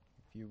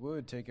If you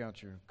would, take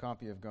out your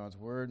copy of God's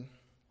Word.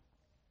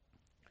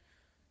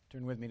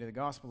 Turn with me to the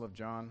Gospel of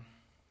John,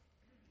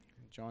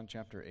 John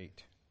chapter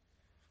 8.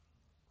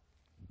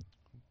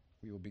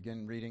 We will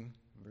begin reading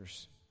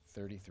verse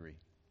 33.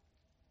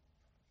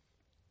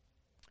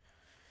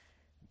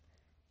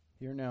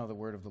 Hear now the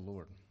word of the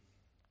Lord.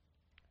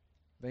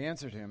 They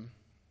answered him,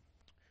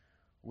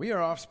 "We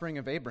are offspring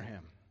of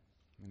Abraham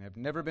and have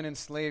never been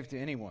enslaved to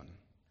anyone.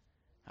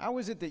 How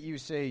is it that you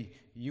say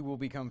you will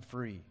become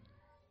free?"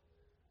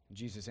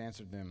 Jesus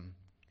answered them,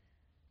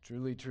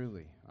 "Truly,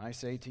 truly, I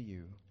say to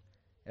you,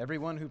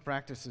 everyone who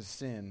practices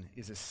sin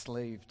is a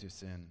slave to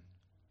sin.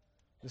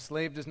 The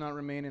slave does not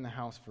remain in the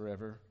house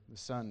forever. The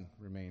son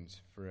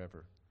remains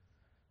forever.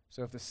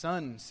 So if the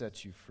Son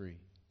sets you free,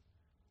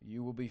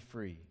 you will be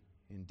free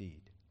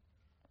indeed."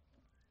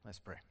 Let's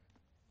pray.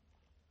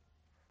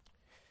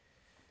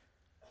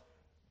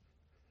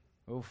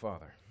 Oh,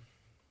 Father,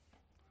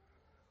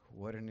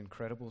 what an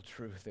incredible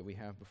truth that we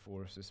have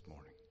before us this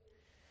morning.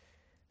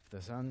 If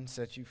the Son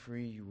sets you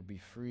free, you will be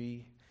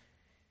free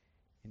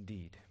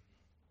indeed.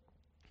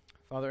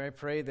 Father, I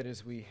pray that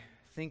as we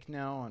think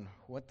now on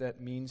what that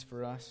means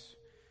for us,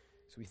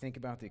 as we think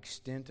about the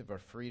extent of our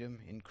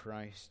freedom in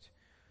Christ,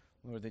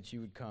 Lord, that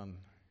you would come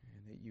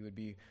and that you would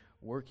be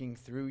working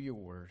through your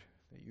word,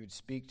 that you would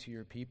speak to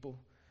your people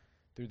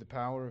through the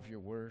power of your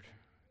word,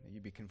 that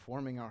you'd be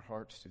conforming our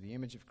hearts to the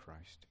image of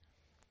Christ.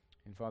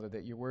 And Father,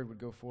 that your word would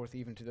go forth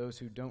even to those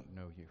who don't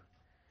know you,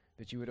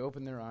 that you would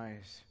open their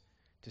eyes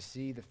to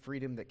see the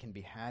freedom that can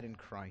be had in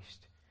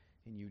Christ,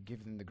 and you would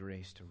give them the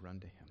grace to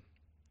run to him.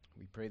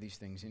 We pray these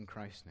things in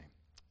Christ's name.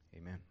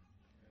 Amen.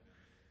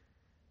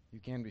 You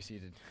can be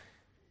seated.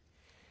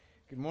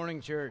 Good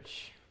morning,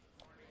 church.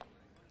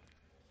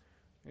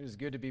 It is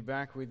good to be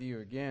back with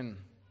you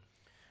again.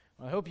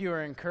 Well, I hope you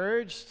are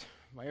encouraged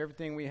by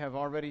everything we have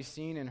already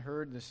seen and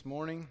heard this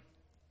morning.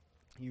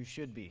 You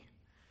should be.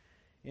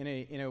 In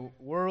a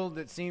world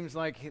that seems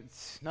like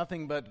it's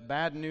nothing but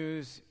bad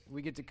news,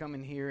 we get to come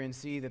in here and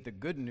see that the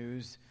good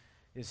news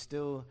is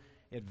still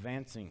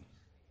advancing.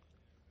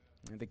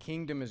 And the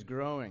kingdom is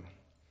growing.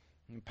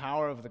 And the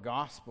power of the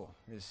gospel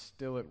is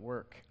still at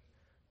work.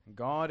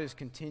 God is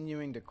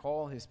continuing to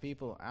call his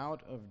people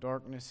out of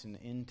darkness and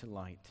into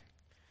light.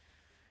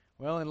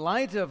 Well, in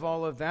light of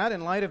all of that,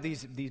 in light of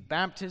these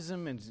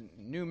baptism and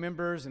new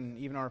members and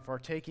even our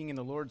partaking in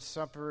the Lord's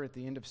Supper at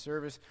the end of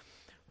service,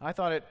 I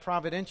thought it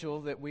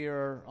providential that we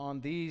are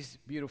on these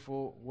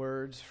beautiful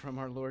words from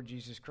our Lord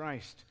Jesus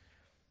Christ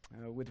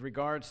with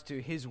regards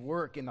to his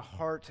work in the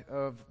heart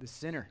of the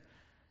sinner.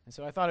 And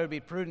so I thought it would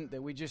be prudent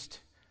that we just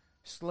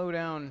slow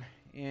down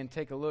and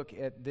take a look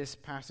at this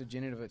passage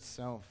in and of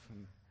itself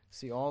and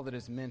see all that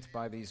is meant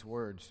by these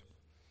words.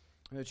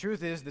 And the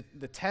truth is that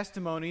the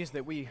testimonies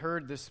that we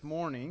heard this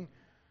morning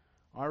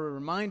are a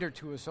reminder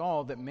to us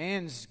all that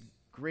man's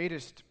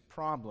greatest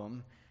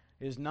problem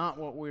is not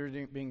what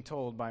we're being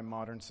told by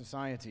modern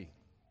society.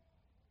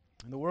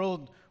 And the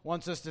world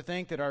wants us to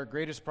think that our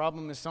greatest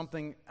problem is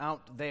something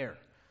out there,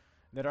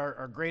 that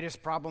our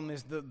greatest problem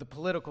is the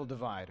political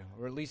divide,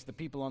 or at least the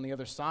people on the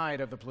other side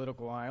of the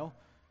political aisle,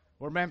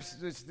 or perhaps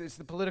it's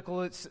the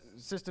political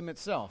system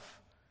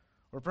itself,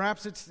 or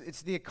perhaps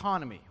it's the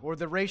economy, or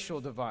the racial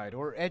divide,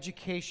 or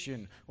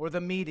education, or the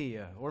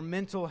media, or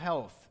mental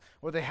health,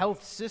 or the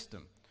health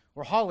system,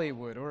 or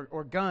Hollywood,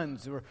 or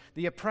guns, or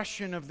the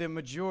oppression of the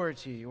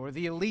majority, or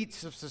the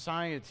elites of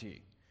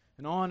society,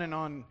 and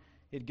on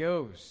it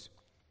goes.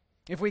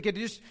 If we could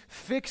just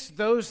fix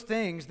those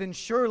things, then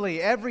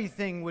surely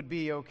everything would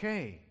be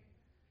okay.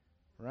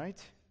 Right?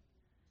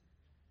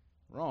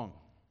 Wrong.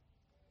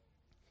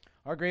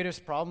 Our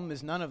greatest problem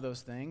is none of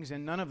those things,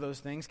 and none of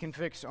those things can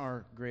fix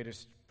our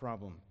greatest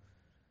problem.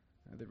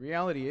 The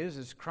reality is,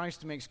 as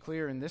Christ makes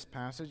clear in this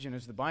passage, and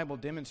as the Bible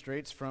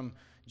demonstrates from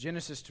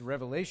Genesis to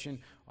Revelation,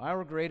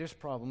 our greatest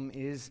problem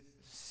is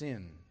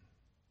sin.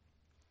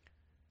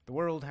 The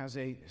world has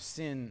a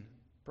sin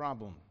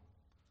problem.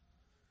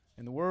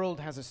 And the world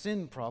has a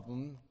sin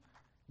problem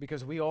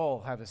because we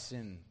all have a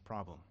sin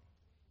problem.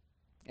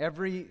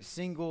 Every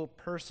single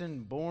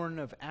person born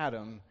of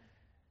Adam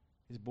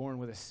is born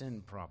with a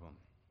sin problem.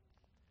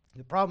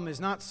 The problem is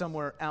not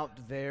somewhere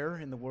out there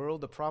in the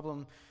world. The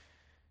problem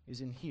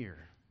is in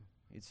here.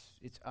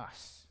 It's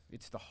us.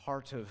 It's the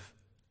heart of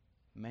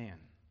man.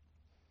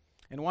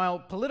 And while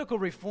political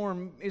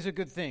reform is a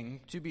good thing,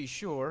 to be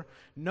sure,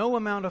 no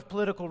amount of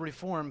political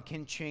reform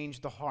can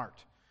change the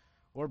heart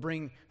or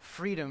bring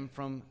freedom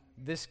from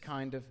this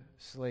kind of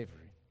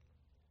slavery.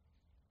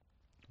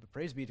 But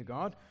praise be to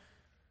God,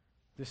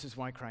 this is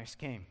why Christ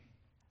came,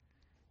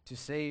 to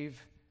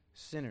save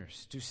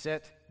sinners, to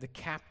set the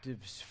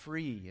captives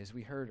free, as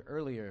we heard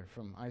earlier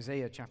from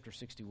Isaiah chapter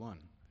 61.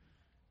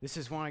 This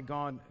is why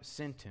God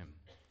sent him.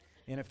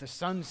 And if the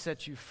Son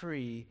sets you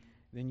free,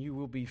 then you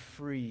will be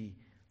free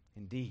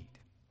indeed.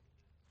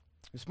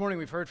 This morning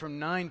we've heard from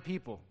 9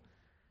 people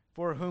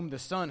for whom the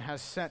Son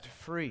has set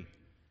free,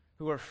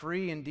 who are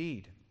free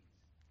indeed.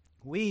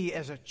 We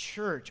as a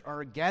church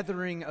are a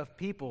gathering of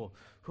people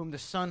whom the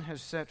Son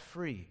has set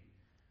free.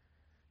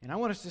 And I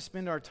want us to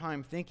spend our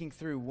time thinking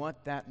through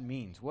what that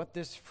means, what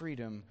this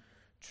freedom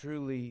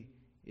truly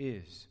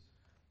is.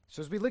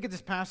 So as we look at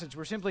this passage,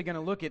 we're simply going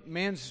to look at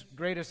man's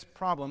greatest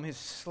problem, his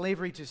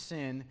slavery to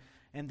sin,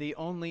 and the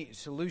only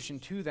solution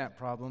to that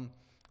problem,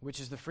 which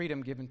is the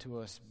freedom given to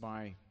us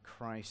by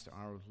Christ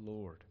our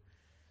Lord.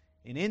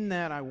 And in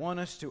that, I want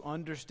us to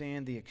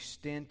understand the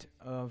extent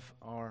of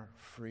our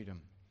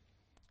freedom.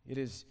 It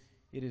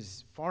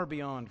is far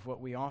beyond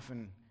what we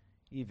often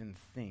even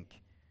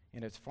think,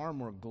 and it's far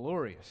more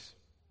glorious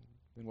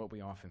than what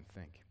we often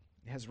think.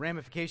 It has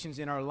ramifications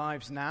in our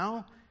lives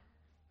now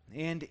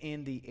and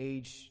in the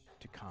age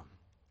to come.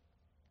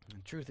 And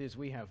the truth is,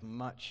 we have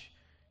much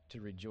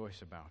to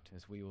rejoice about,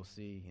 as we will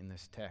see in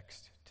this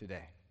text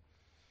today.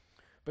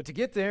 But to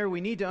get there,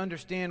 we need to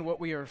understand what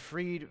we are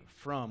freed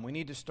from. We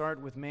need to start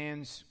with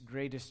man's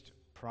greatest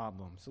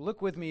problem. So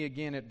look with me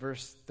again at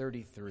verse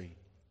 33.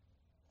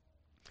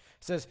 It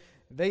says,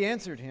 "They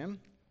answered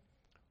him,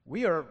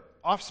 'We are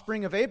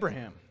offspring of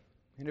Abraham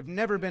and have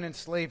never been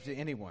enslaved to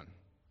anyone.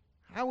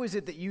 How is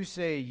it that you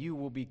say you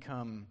will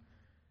become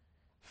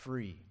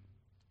free?'"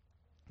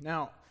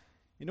 Now,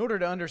 in order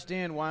to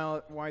understand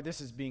why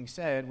this is being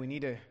said, we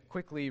need to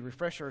quickly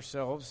refresh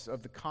ourselves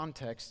of the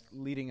context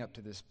leading up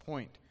to this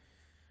point.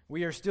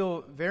 We are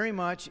still very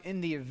much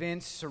in the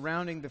events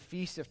surrounding the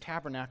Feast of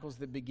Tabernacles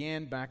that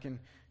began back in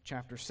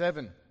chapter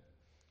 7.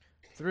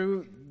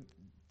 Through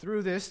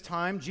this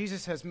time,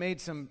 Jesus has made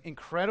some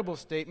incredible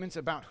statements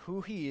about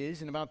who he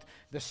is and about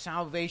the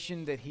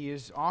salvation that he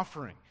is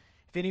offering.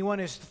 "If anyone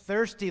is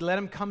thirsty, let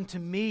him come to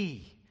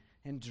me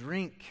and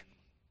drink."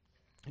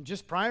 And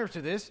just prior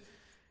to this,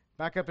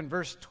 back up in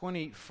verse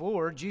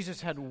 24, Jesus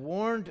had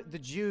warned the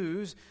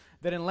Jews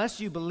that unless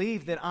you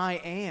believe that I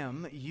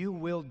am, you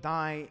will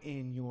die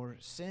in your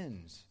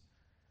sins.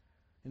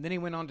 And then he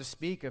went on to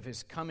speak of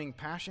his coming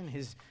passion,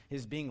 his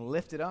being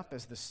lifted up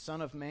as the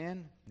Son of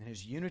Man, and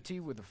his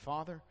unity with the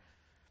Father.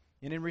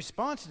 And in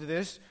response to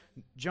this,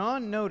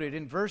 John noted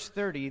in verse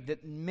 30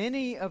 that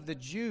many of the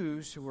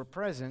Jews who were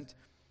present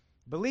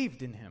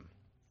believed in him.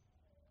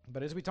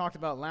 But as we talked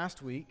about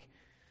last week,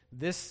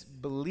 this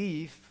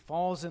belief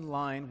falls in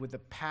line with the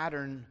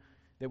pattern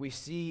that we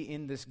see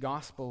in this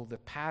gospel, the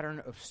pattern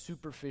of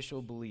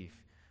superficial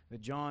belief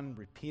that John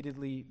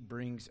repeatedly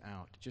brings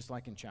out, just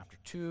like in chapter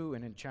 2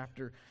 and in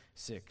chapter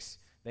 6.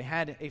 They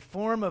had a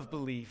form of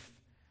belief,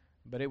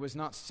 but it was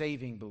not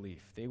saving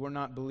belief. They were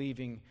not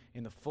believing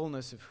in the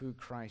fullness of who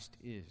Christ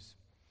is.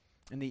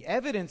 And the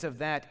evidence of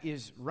that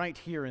is right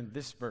here in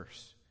this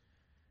verse.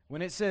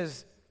 When it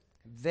says,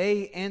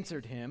 "They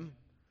answered him,"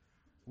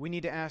 we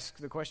need to ask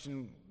the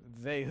question,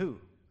 they who?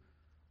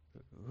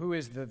 Who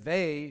is the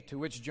they to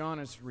which John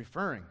is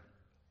referring?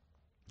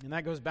 And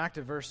that goes back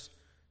to verse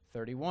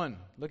 31.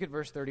 Look at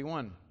verse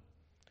 31.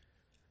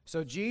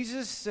 "So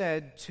Jesus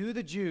said to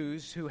the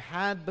Jews who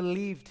had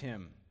believed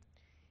him,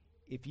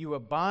 'If you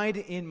abide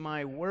in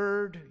my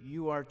word,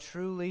 you are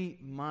truly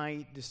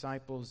my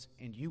disciples,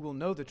 and you will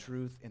know the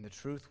truth, and the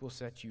truth will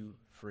set you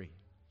free.'"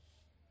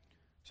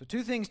 So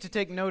two things to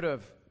take note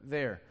of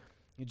there.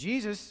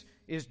 Jesus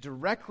is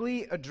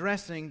directly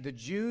addressing the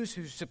Jews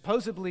who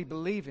supposedly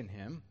believe in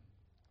him.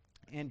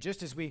 And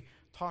just as we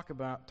talked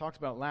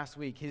about last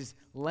week, his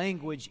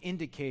language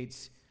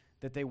indicates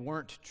that they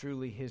weren't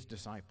truly his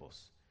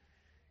disciples.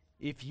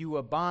 "If you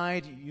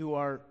abide, you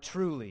are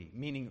truly,"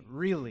 meaning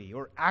really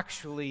or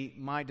actually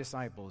my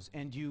disciples,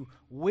 "and you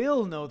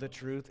will know the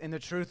truth, and the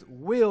truth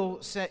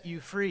will set you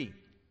free,"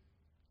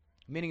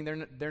 meaning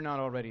they're not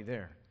already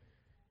there.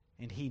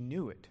 And he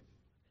knew it.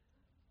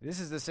 This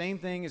is the same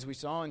thing as we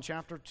saw in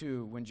chapter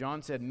 2 when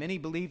John said many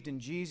believed in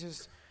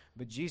Jesus,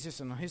 but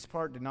Jesus on his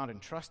part did not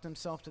entrust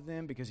himself to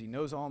them because he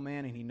knows all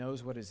man and he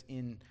knows what is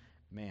in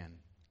man.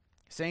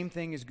 Same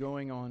thing is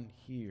going on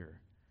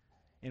here.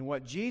 And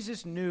what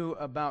Jesus knew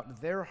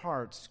about their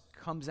hearts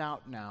comes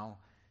out now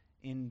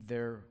in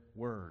their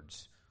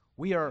words.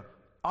 "We are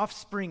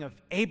offspring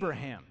of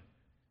Abraham,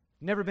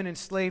 never been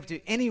enslaved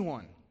to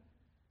anyone.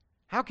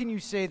 How can you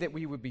say that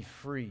we would be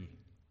free?"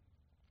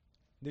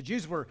 The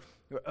Jews were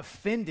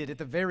offended at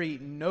the very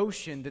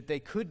notion that they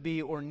could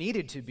be or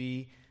needed to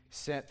be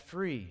set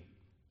free.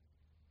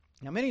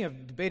 Now, many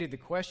have debated the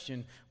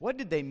question, what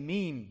did they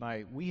mean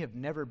by "we have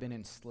never been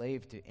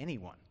enslaved to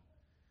anyone"?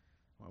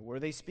 Well, were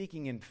they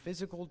speaking in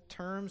physical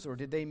terms, or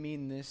did they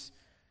mean this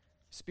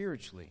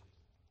spiritually?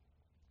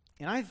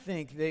 And I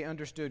think they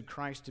understood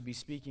Christ to be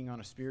speaking on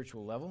a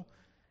spiritual level,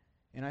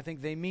 and I think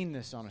they mean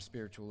this on a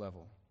spiritual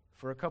level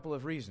for a couple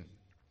of reasons.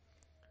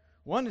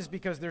 One is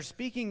because they're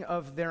speaking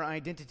of their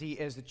identity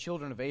as the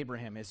children of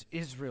Abraham, as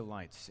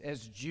Israelites,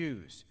 as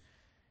Jews.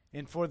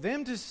 And for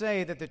them to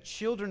say that the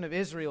children of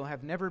Israel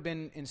have never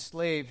been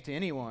enslaved to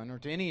anyone or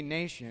to any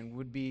nation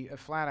would be a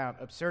flat-out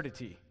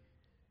absurdity.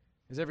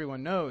 As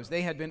everyone knows,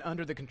 they had been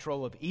under the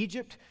control of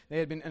Egypt, they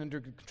had been under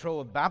the control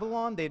of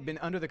Babylon, they had been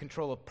under the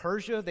control of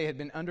Persia, they had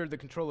been under the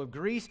control of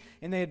Greece,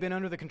 and they had been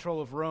under the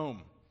control of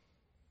Rome.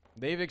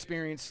 They've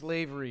experienced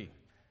slavery.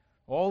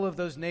 All of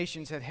those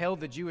nations had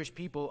held the Jewish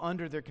people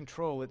under their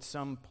control at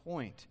some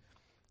point.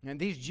 And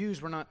these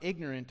Jews were not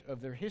ignorant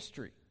of their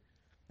history.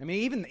 I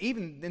mean,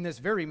 even in this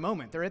very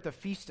moment, they're at the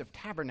Feast of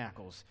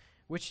Tabernacles,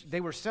 which they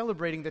were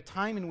celebrating the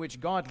time in which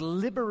God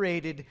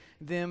liberated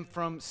them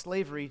from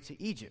slavery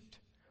to Egypt.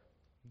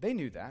 They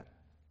knew that.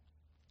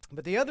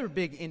 But the other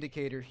big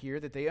indicator here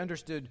that they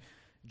understood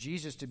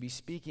Jesus to be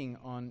speaking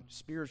on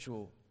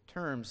spiritual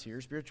terms here,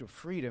 spiritual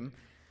freedom,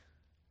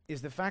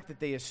 is the fact that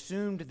they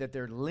assumed that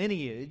their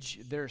lineage,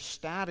 their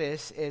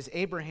status as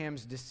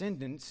Abraham's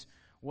descendants,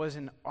 was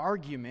an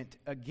argument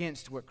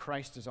against what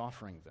Christ is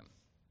offering them.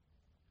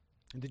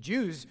 The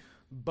Jews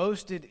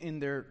boasted in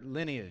their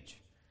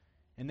lineage,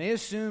 and they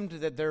assumed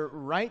that their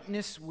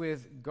rightness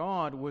with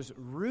God was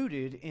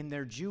rooted in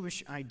their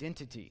Jewish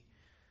identity,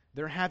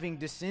 their having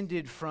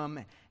descended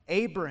from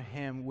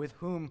Abraham with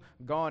whom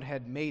God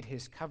had made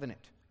his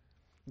covenant.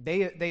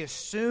 They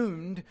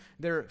assumed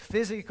their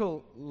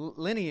physical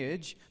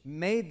lineage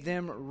made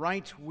them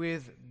right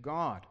with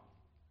God.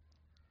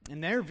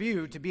 In their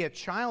view, to be a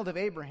child of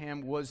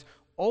Abraham was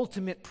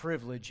ultimate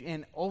privilege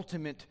and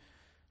ultimate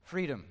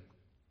freedom.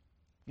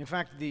 In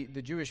fact, the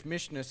Jewish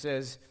Mishnah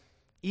says,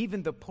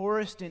 even the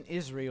poorest in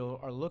Israel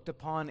are looked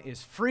upon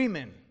as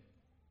freemen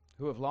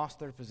who have lost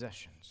their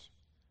possessions.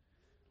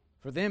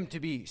 For them to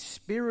be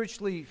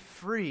spiritually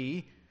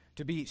free,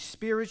 to be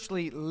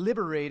spiritually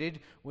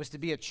liberated, was to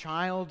be a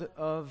child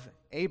of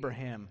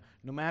Abraham,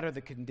 no matter the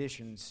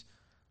conditions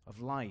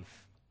of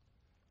life.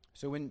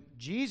 So when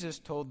Jesus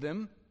told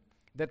them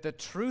that the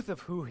truth of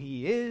who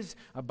he is,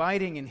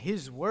 abiding in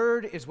his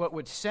word, is what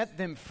would set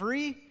them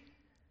free,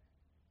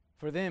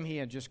 for them he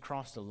had just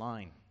crossed a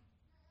line.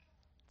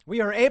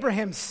 We are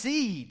Abraham's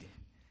seed,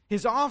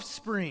 his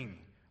offspring.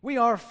 We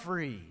are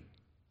free.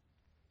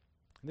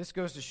 This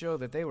goes to show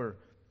that they were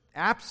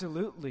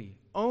absolutely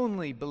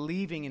only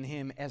believing in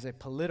him as a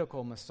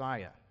political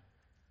Messiah,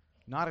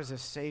 not as a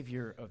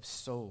Savior of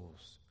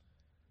souls.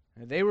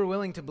 They were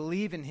willing to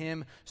believe in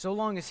him so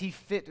long as he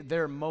fit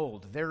their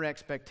mold, their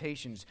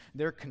expectations,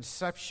 their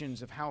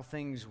conceptions of how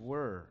things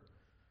were.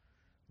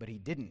 But he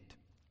didn't.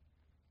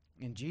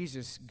 And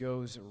Jesus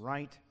goes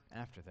right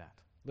after that.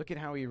 Look at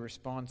how he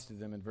responds to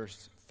them in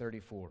verse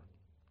 34.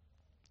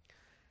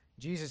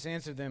 Jesus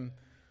answered them,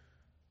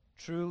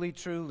 "Truly,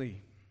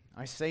 truly,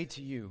 I say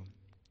to you,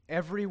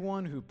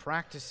 everyone who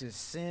practices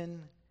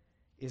sin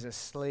is a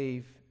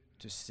slave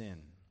to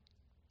sin."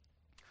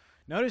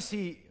 Notice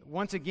he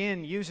once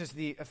again uses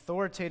the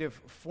authoritative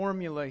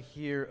formula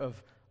here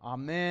of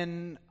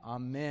amen,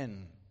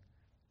 amen,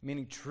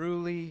 meaning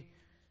truly,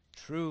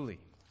 truly.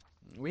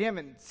 We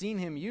haven't seen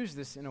him use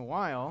this in a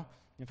while.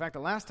 In fact, the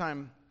last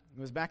time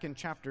was back in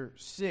chapter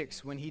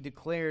 6 when he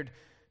declared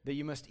that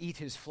you must eat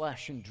his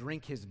flesh and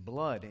drink his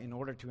blood in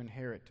order to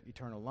inherit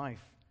eternal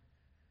life.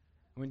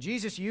 When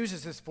Jesus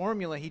uses this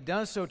formula, he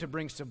does so to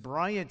bring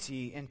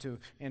sobriety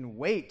and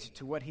weight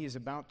to what he is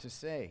about to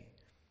say.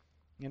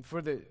 And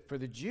for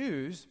the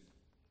Jews,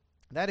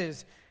 that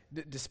is,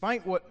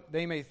 despite what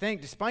they may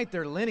think, despite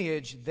their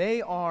lineage,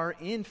 they are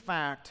in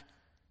fact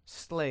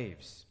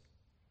slaves.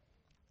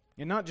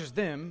 And not just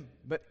them,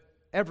 but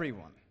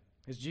everyone,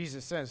 as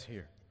Jesus says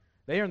here.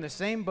 They are in the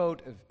same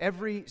boat of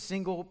every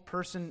single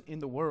person in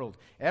the world.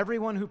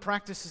 Everyone who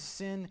practices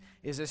sin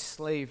is a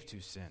slave to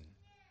sin.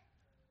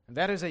 And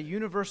that is a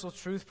universal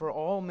truth for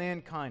all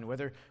mankind,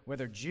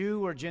 whether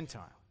Jew or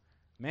Gentile,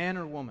 man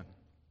or woman.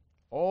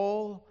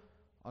 All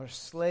are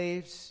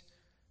slaves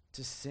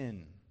to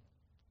sin.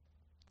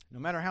 No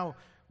matter how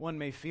one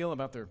may feel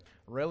about their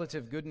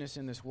relative goodness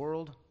in this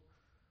world,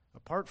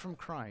 apart from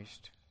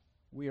Christ,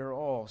 we are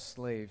all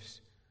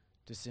slaves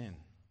to sin.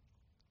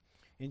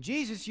 And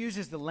Jesus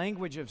uses the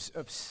language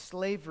of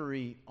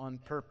slavery on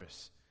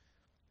purpose.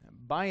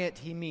 By it,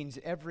 he means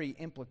every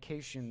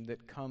implication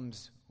that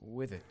comes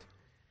with it.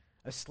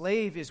 A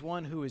slave is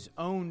one who is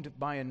owned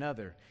by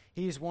another.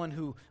 He is one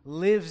who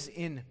lives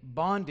in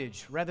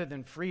bondage rather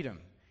than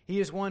freedom.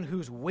 He is one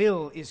whose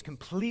will is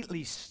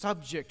completely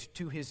subject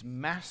to his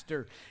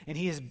master, and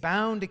he is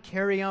bound to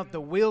carry out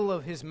the will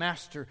of his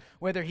master,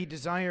 whether he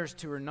desires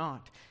to or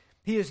not.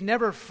 He is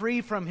never free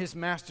from his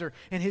master,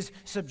 and his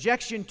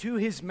subjection to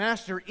his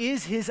master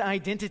is his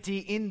identity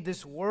in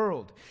this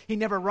world. He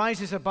never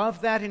rises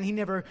above that, and he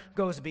never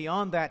goes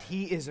beyond that.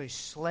 He is a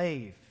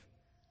slave.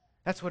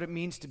 That's what it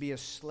means to be a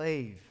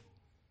slave.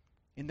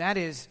 And that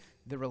is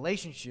the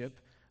relationship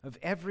of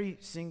every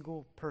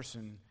single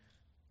person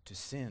to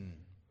sin.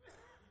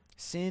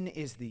 Sin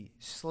is the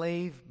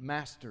slave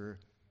master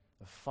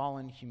of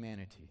fallen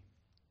humanity.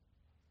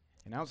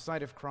 And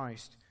outside of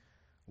Christ,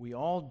 we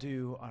all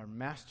do our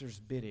master's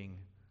bidding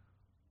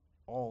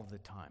all the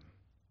time.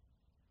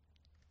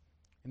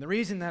 And the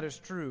reason that is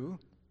true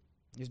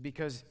is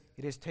because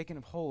it has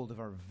taken hold of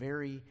our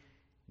very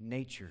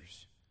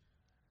natures.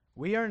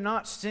 We are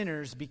not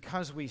sinners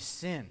because we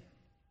sin.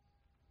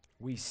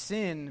 We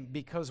sin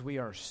because we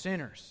are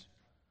sinners.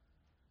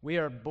 We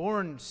are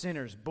born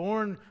sinners,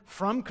 born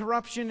from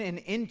corruption and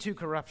into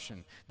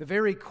corruption. The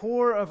very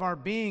core of our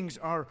beings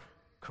are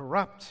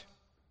corrupt.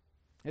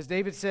 As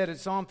David said in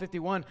Psalm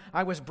 51,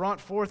 I was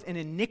brought forth in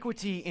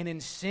iniquity, and in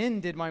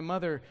sin did my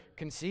mother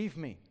conceive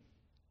me.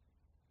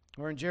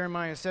 Or in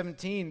Jeremiah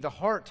 17, the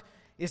heart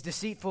is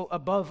deceitful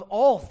above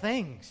all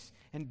things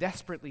and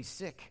desperately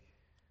sick.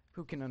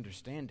 Who can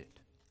understand it?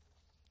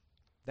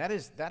 That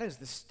is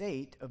the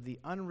state of the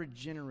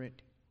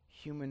unregenerate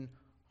human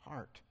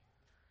heart.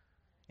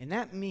 And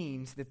that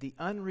means that the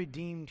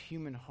unredeemed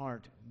human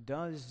heart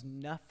does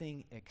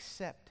nothing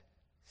except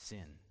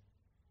sin.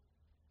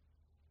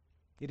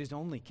 It is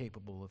only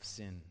capable of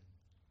sin.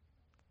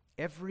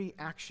 Every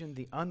action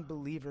the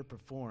unbeliever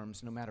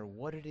performs, no matter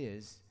what it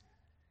is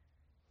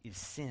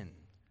sin,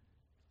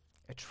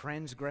 a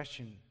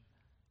transgression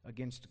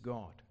against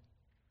God.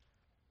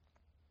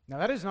 Now,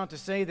 that is not to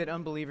say that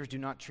unbelievers do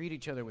not treat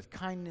each other with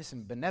kindness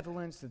and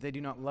benevolence, that they do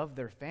not love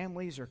their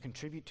families or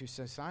contribute to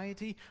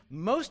society.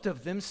 Most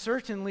of them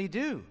certainly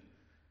do.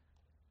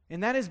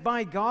 And that is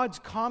by God's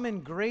common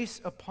grace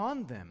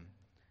upon them.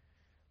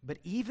 But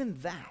even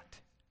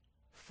that,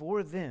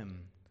 for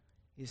them,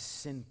 is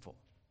sinful.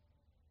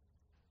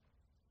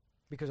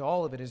 Because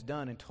all of it is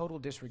done in total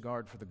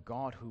disregard for the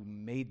God who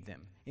made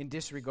them, in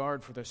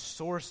disregard for the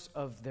source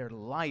of their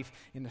life,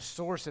 and the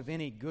source of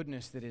any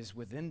goodness that is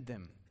within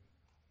them.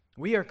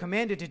 We are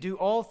commanded to do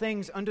all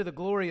things unto the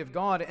glory of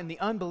God, and the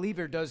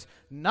unbeliever does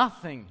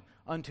nothing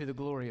unto the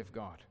glory of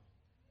God.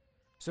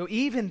 So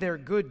even their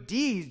good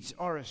deeds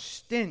are a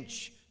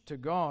stench to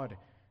God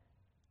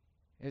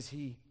as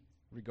He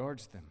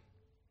regards them.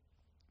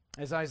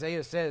 As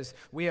Isaiah says,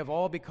 we have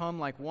all become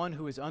like one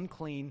who is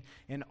unclean,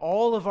 and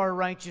all of our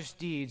righteous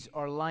deeds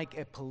are like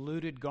a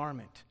polluted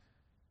garment.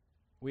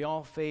 We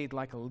all fade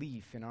like a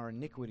leaf, and our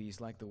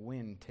iniquities, like the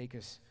wind, take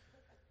us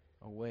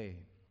away.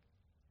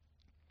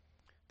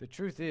 The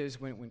truth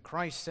is, when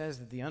Christ says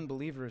that the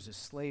unbeliever is a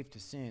slave to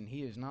sin,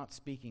 He is not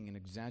speaking in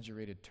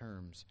exaggerated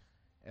terms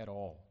at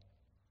all.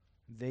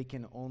 They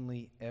can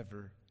only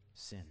ever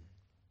sin.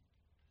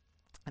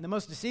 And the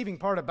most deceiving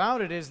part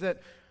about it is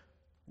that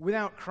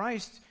without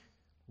Christ,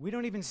 we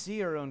don't even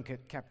see our own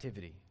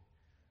captivity.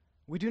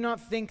 We do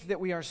not think that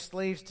we are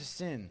slaves to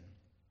sin.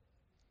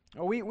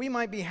 Or we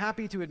might be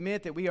happy to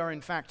admit that we are in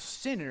fact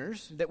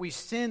sinners, that we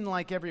sin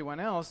like everyone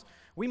else.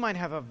 We might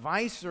have a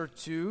vice or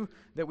two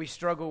that we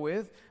struggle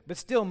with, but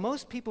still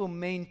most people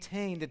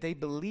maintain that they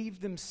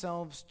believe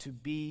themselves to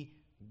be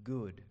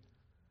good,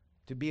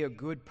 to be a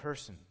good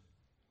person.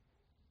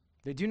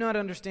 They do not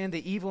understand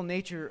the evil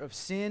nature of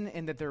sin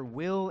and that their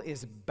will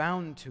is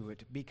bound to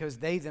it because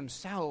they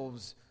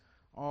themselves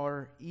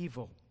are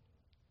evil.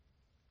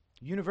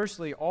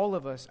 Universally, all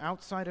of us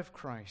outside of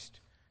Christ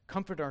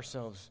comfort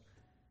ourselves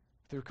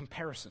through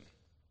comparison.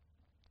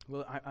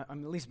 Well,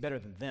 I'm at least better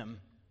than them.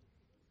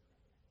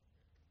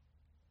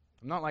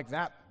 I'm not like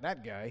that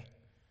guy.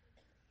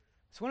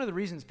 It's one of the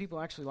reasons people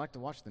actually like to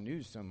watch the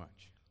news so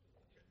much.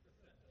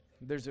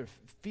 There's a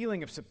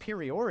feeling of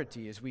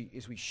superiority as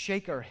we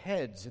shake our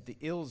heads at the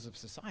ills of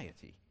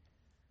society.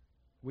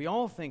 We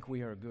all think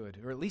we are good,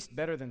 or at least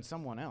better than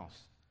someone else.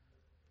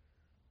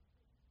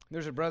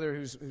 There's a brother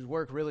whose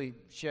work really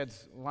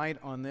sheds light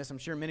on this. I'm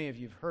sure many of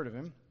you have heard of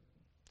him.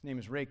 His name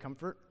is Ray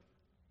Comfort.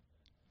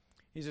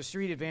 He's a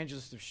street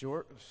evangelist of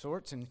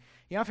sorts, and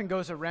he often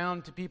goes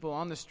around to people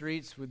on the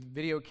streets with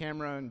video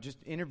camera and just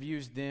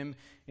interviews them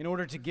in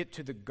order to get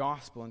to the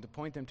gospel and to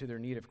point them to their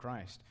need of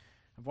Christ.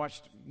 I've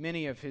watched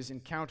many of his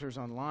encounters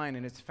online,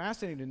 and it's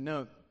fascinating to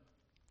note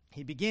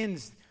he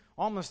begins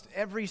almost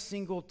every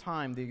single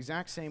time the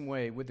exact same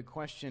way with the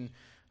question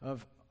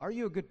of, are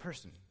you a good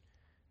person?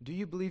 Do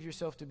you believe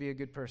yourself to be a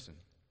good person?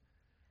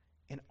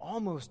 And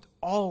almost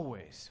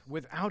always,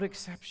 without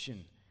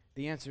exception,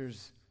 the answer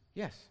is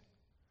yes.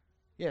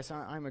 Yes,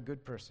 I'm a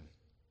good person.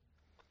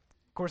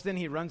 Of course, then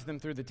he runs them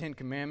through the Ten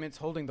Commandments,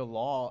 holding the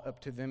law up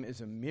to them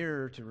as a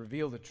mirror to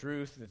reveal the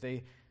truth that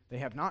they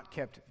have not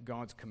kept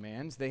God's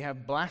commands. They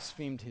have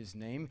blasphemed His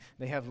name.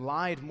 They have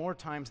lied more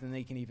times than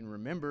they can even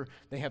remember.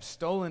 They have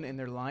stolen in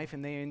their life,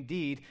 and they are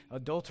indeed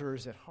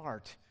adulterers at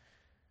heart.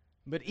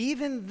 But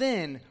even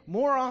then,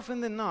 more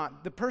often than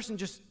not, the person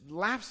just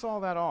laughs all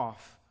that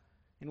off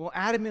and will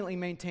adamantly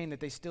maintain that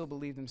they still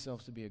believe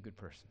themselves to be a good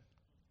person.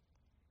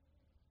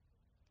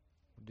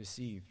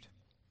 Deceived.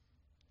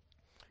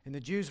 And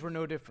the Jews were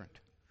no different,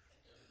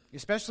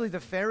 especially the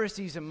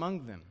Pharisees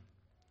among them.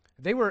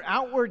 They were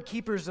outward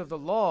keepers of the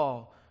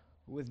law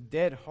with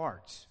dead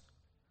hearts.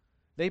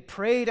 They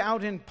prayed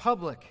out in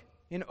public,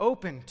 in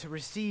open, to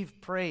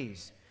receive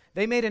praise.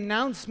 They made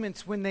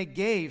announcements when they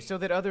gave so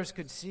that others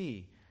could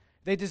see.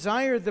 They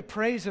desired the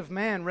praise of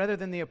man rather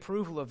than the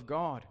approval of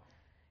God.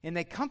 And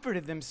they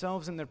comforted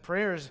themselves in their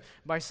prayers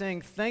by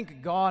saying,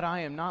 "Thank God I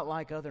am not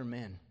like other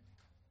men."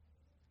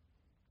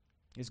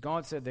 As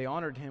God said, they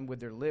honored Him with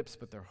their lips,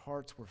 but their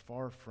hearts were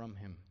far from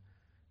Him.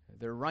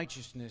 Their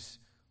righteousness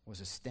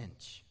was a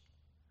stench.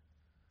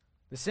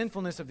 The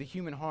sinfulness of the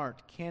human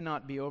heart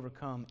cannot be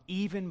overcome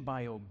even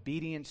by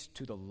obedience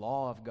to the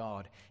law of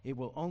God. It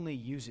will only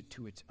use it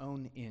to its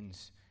own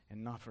ends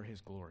and not for His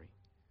glory.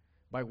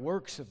 By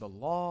works of the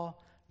law,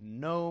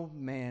 no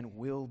man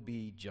will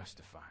be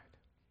justified.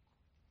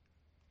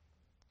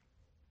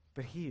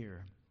 But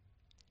here,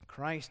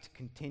 Christ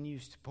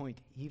continues to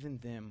point even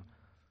them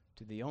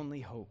to the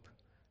only hope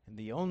and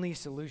the only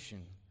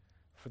solution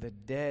for the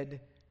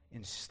dead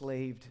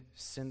enslaved,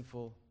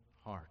 sinful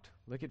heart.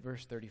 Look at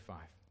verse 35.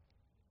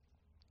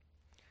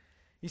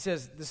 He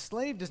says, "The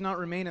slave does not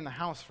remain in the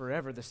house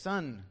forever. The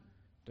son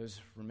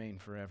does remain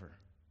forever."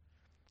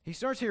 He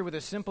starts here with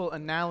a simple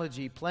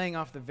analogy, playing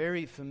off the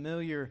very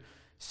familiar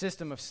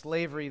system of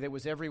slavery that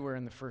was everywhere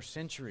in the first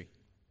century.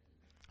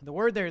 The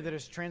word there that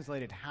is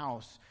translated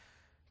house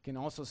can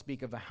also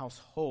speak of a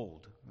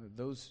household,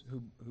 those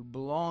who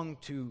belong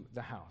to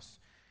the house.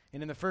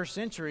 And in the first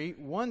century,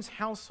 one's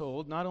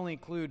household not only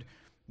include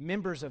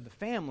members of the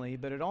family,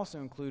 but it also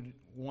included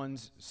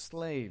one's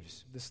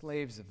slaves, the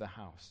slaves of the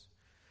house.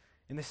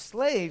 And the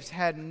slaves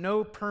had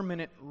no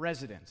permanent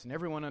residence, and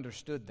everyone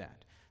understood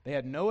that. They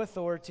had no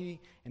authority,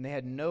 and they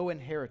had no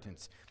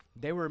inheritance.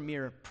 They were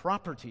mere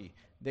property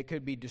that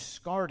could be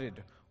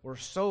discarded or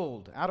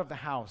sold out of the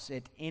house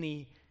at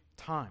any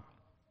time.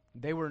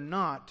 They were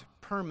not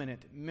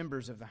permanent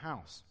members of the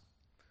house,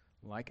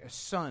 like a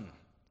son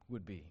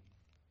would be.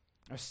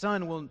 A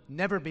son will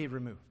never be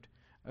removed.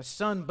 A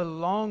son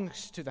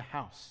belongs to the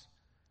house,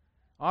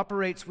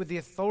 operates with the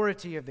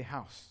authority of the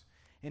house,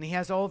 and he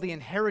has all the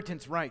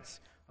inheritance rights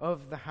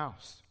of the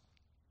house.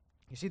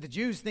 You see, the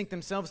Jews think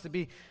themselves to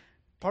be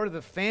part of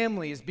the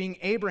family as being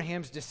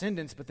Abraham's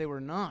descendants, but they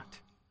were not.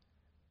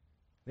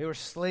 They were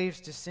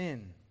slaves to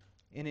sin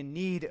and in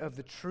need of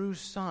the true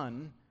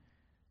Son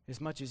as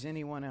much as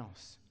anyone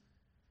else,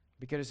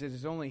 because it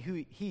is only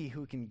he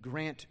who can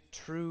grant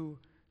true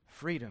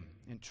freedom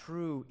and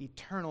true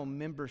eternal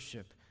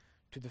membership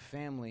to the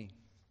family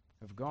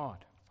of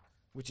God,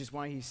 which is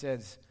why he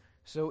says,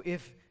 "So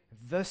if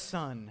the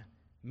Son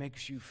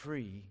makes you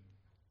free,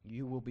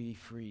 you will be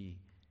free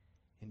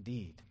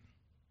indeed."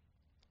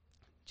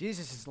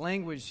 Jesus'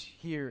 language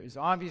here is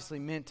obviously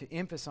meant to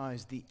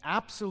emphasize the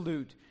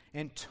absolute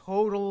and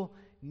total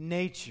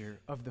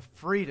nature of the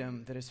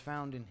freedom that is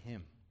found in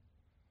him.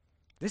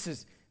 This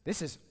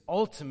is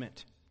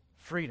ultimate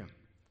freedom.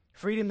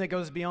 Freedom that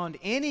goes beyond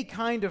any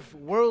kind of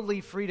worldly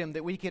freedom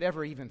that we could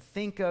ever even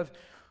think of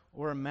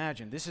or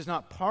imagine. This is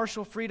not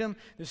partial freedom.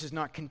 This is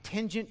not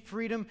contingent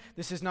freedom.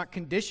 This is not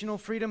conditional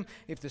freedom.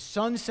 If the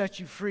Son sets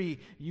you free,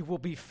 you will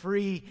be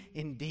free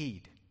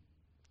indeed.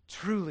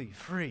 Truly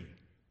free.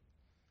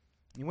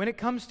 And when it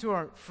comes to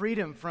our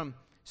freedom from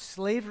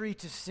slavery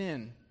to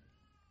sin,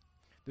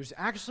 there's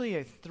actually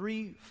a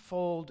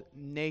threefold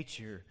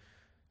nature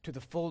to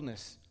the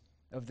fullness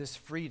of this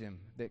freedom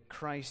that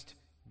Christ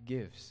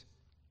gives.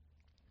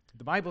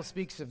 The Bible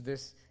speaks of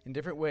this in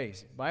different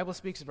ways. The Bible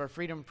speaks of our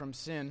freedom from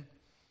sin,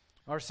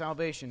 our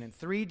salvation, in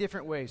three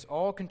different ways,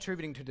 all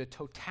contributing to the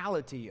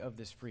totality of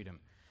this freedom.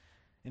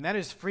 And that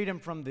is freedom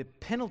from the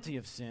penalty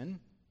of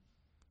sin,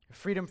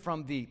 freedom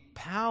from the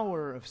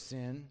power of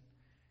sin,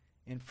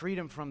 and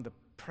freedom from the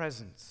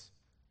presence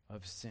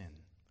of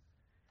sin.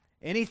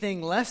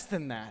 Anything less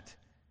than that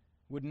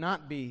would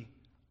not be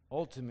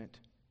ultimate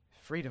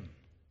freedom.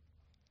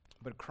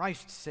 But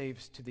Christ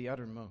saves to the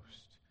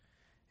uttermost.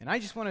 And I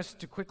just want us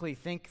to quickly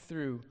think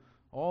through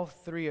all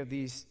three of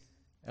these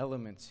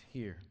elements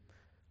here,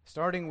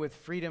 starting with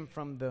freedom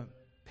from the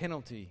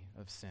penalty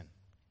of sin.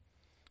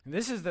 And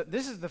this is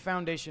the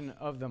foundation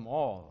of them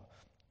all.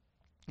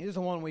 It is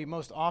the one we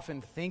most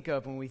often think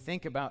of when we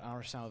think about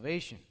our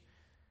salvation.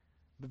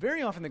 But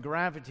very often the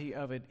gravity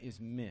of it is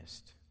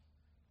missed.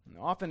 And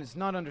often it's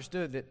not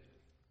understood that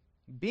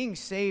being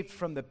saved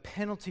from the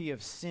penalty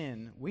of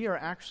sin, we are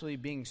actually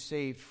being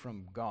saved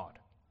from God.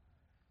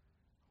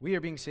 We are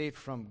being saved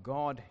from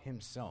God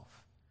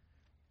himself.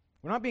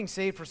 We're not being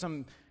saved for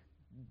some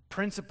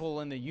principle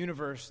in the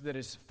universe that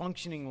is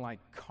functioning like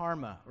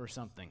karma or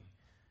something.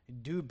 You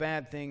do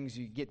bad things,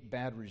 you get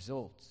bad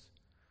results.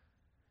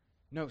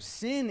 No,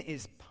 sin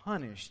is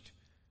punished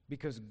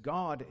because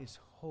God is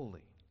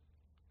holy.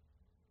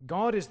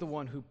 God is the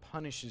one who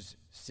punishes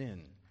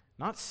sin,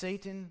 not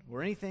Satan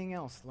or anything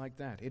else like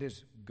that. It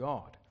is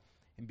God.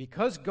 And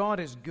because God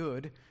is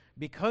good,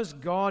 because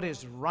God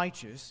is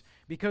righteous,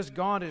 because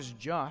God is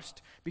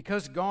just,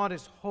 because God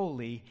is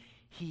holy,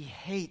 he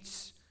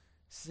hates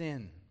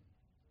sin.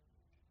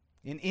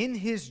 And in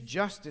his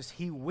justice,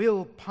 he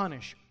will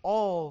punish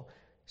all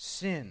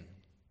sin.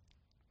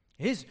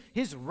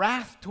 His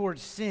wrath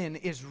towards sin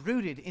is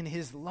rooted in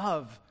his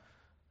love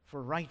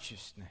for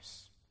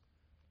righteousness.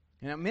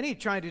 Now, many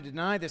try to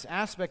deny this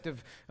aspect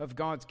of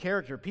God's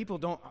character. People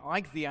don't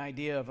like the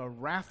idea of a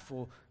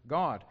wrathful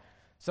God.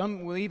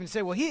 Some will even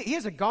say, well, he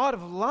is a God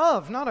of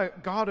love, not a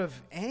God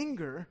of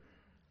anger.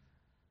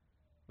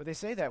 But they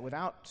say that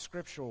without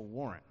scriptural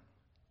warrant.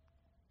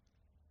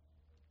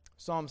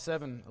 Psalm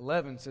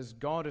 7:11 says,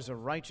 God is a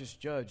righteous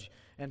judge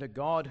and a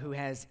God who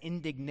has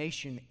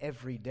indignation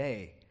every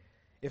day.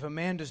 If a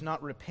man does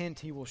not repent,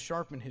 he will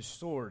sharpen his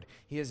sword.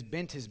 He has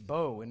bent his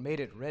bow and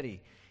made it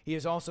ready. He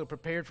has also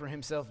prepared for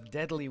himself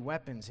deadly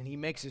weapons, and he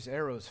makes his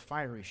arrows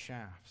fiery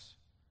shafts.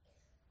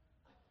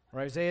 Or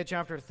Isaiah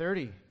chapter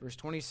 30, verse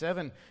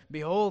 27,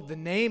 behold, the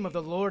name of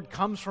the Lord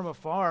comes from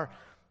afar,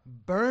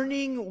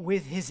 burning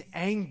with his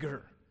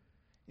anger.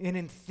 And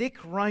in thick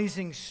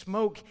rising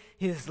smoke,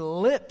 his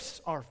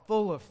lips are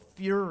full of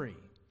fury,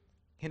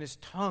 and his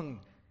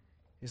tongue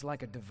is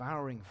like a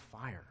devouring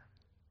fire.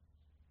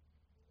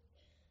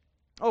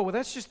 Oh, well,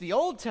 that's just the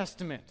Old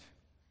Testament.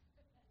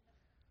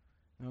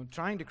 No,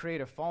 trying to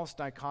create a false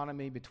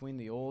dichotomy between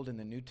the Old and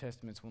the New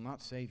Testaments will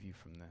not save you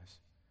from this.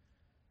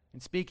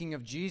 And speaking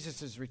of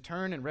Jesus'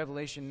 return in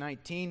Revelation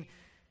 19,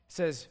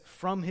 says,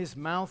 "From his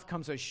mouth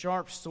comes a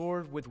sharp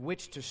sword with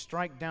which to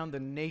strike down the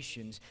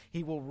nations.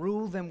 He will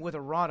rule them with a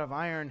rod of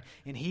iron,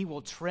 and he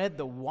will tread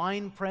the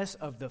winepress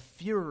of the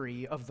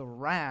fury of the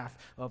wrath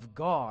of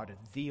God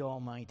the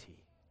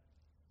Almighty."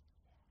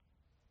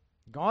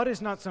 God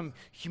is not some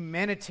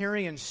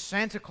humanitarian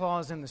Santa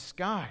Claus in the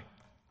sky.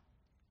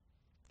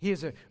 He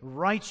is a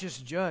righteous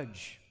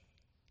judge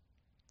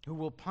who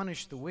will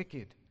punish the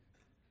wicked.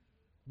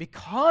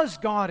 Because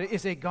God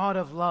is a God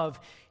of love,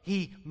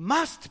 He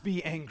must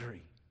be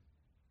angry.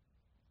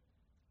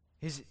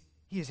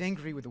 He is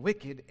angry with the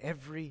wicked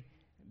every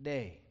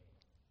day.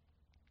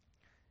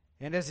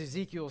 And as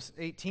Ezekiel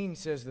 18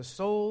 says, the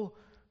soul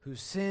who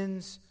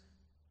sins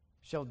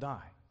shall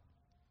die.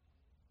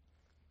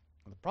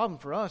 Well, the problem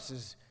for us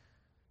is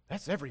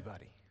that's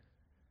everybody.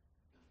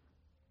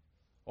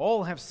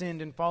 All have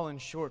sinned and fallen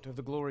short of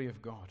the glory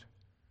of God.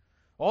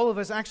 All of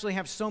us actually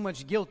have so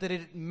much guilt that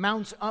it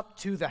mounts up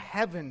to the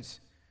heavens.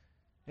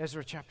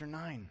 Ezra chapter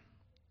 9.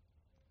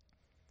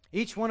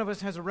 Each one of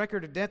us has a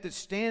record of debt that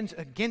stands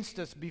against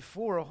us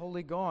before a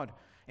holy God,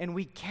 and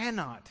we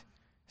cannot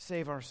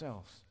save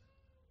ourselves.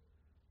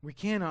 We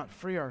cannot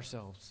free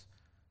ourselves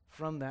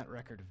from that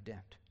record of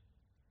debt.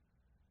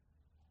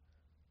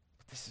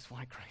 But this is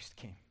why Christ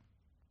came.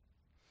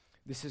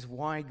 This is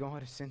why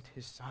God sent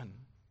His Son.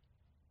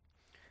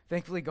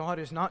 Thankfully, God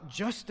is not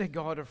just a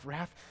God of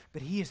wrath,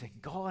 but He is a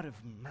God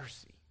of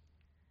mercy.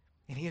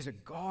 And He is a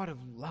God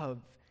of love.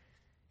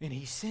 And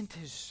He sent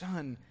His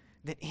Son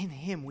that in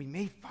Him we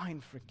may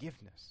find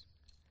forgiveness.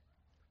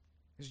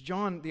 As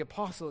John the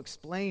Apostle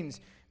explains,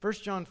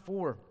 1 John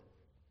 4,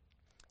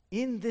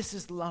 "In this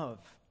is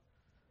love,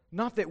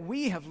 not that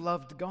we have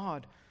loved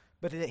God,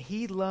 but that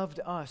He loved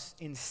us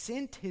and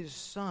sent His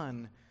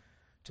Son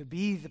to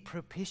be the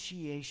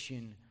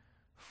propitiation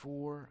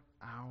for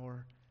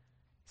our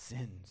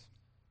sins."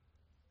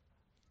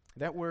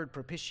 That word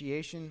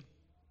propitiation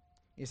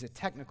is a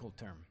technical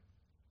term.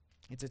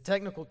 It's a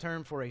technical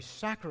term for a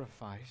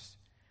sacrifice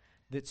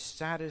that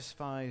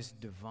satisfies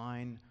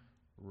divine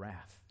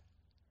wrath.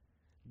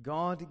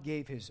 God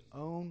gave His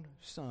own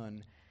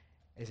Son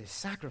as a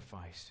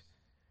sacrifice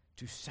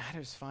to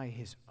satisfy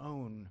His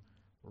own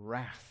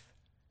wrath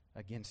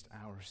against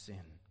our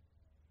sin.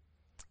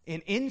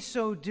 And in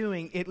so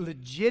doing, it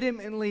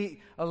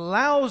legitimately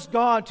allows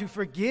God to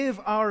forgive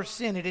our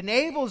sin. It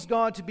enables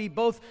God to be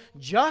both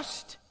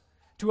just,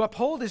 to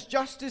uphold His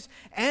justice,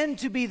 and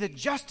to be the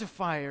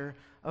justifier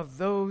of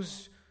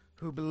those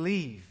who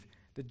believe,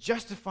 the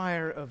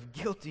justifier of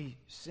guilty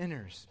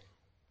sinners.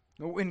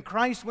 When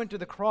Christ went to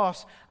the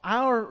cross,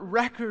 our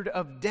record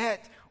of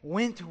debt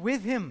went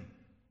with Him.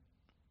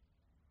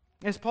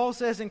 As Paul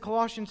says in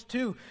Colossians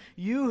 2,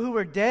 "You who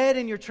were dead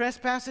in your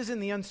trespasses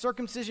and the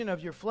uncircumcision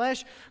of your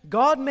flesh,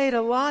 God made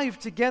alive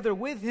together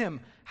with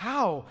Him."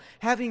 How?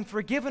 Having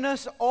forgiven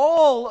us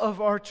all of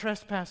our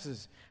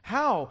trespasses.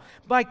 How?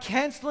 By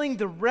canceling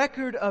the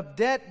record of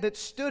debt that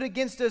stood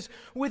against us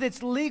with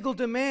its legal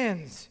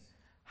demands.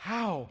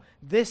 How?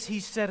 This He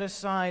set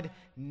aside,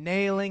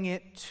 nailing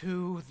it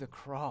to the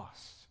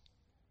cross.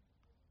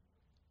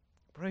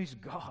 Praise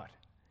God.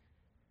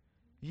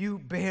 You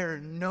bear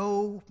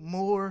no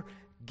more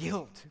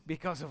guilt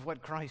because of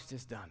what Christ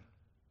has done.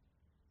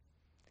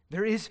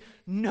 There is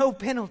no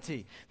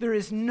penalty. There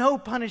is no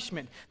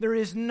punishment. There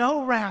is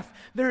no wrath.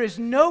 There is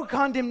no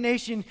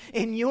condemnation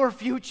in your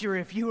future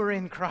if you are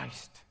in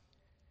Christ.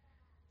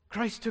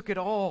 Christ took it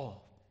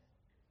all.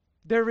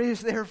 There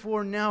is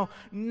therefore now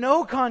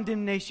no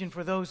condemnation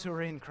for those who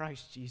are in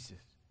Christ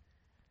Jesus.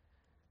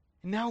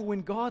 Now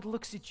when God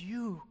looks at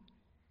you,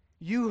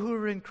 you who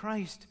are in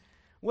Christ,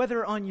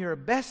 whether on your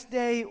best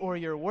day or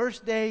your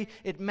worst day,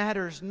 it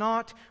matters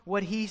not.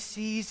 What He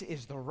sees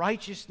is the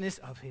righteousness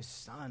of His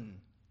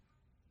Son.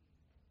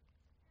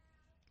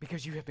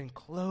 Because you have been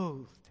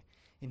clothed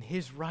in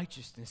His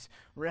righteousness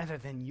rather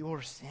than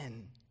your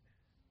sin.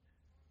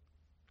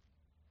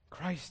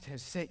 Christ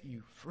has set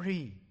you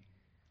free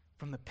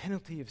from the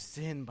penalty of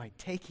sin by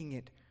taking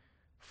it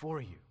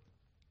for you.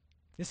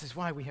 This is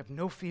why we have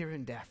no fear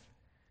in death.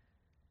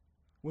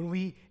 When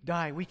we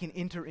die, we can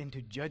enter into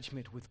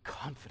judgment with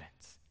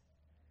confidence,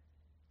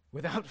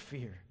 without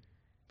fear,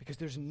 because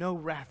there's no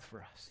wrath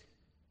for us.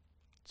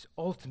 It's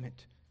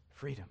ultimate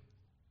freedom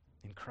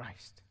in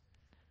Christ.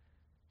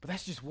 But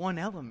that's just one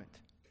element.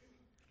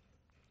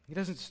 He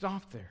doesn't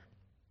stop there.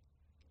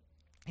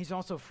 He's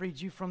also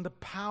freed you from the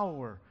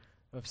power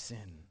of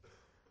sin.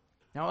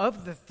 Now,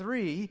 of the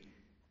three,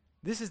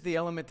 this is the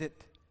element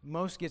that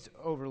most gets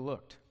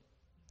overlooked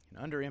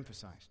and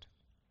underemphasized.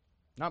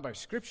 Not by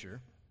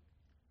Scripture.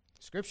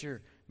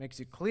 Scripture makes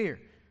it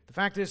clear. The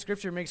fact is,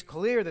 Scripture makes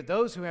clear that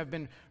those who have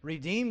been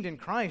redeemed in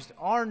Christ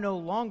are no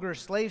longer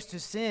slaves to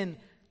sin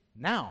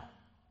now,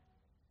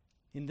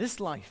 in this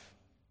life.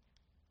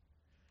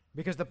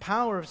 Because the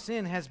power of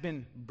sin has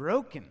been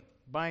broken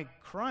by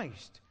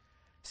Christ.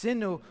 Sin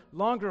no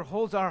longer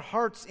holds our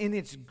hearts in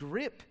its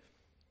grip.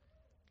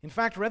 In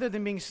fact, rather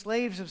than being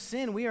slaves of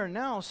sin, we are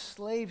now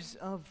slaves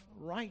of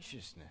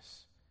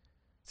righteousness.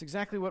 It's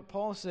exactly what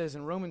Paul says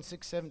in Romans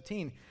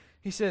 6:17.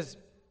 He says,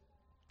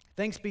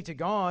 "Thanks be to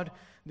God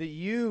that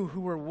you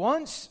who were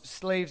once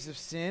slaves of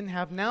sin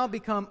have now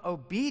become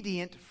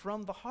obedient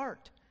from the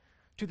heart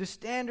to the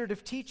standard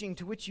of teaching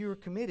to which you were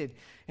committed,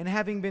 and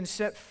having been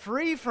set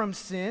free from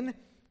sin,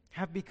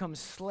 have become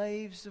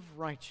slaves of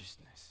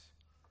righteousness."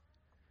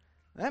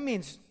 That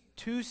means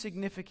two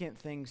significant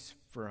things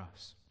for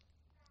us.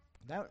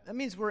 That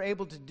means we're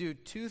able to do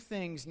two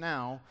things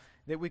now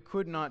that we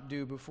could not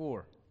do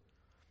before.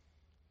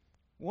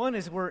 One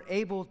is we're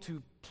able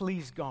to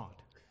please God.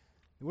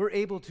 We're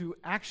able to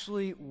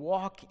actually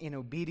walk in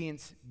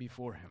obedience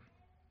before Him.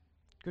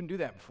 Couldn't do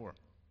that before.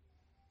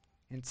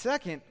 And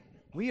second,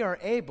 we are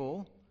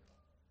able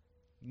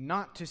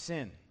not to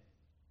sin.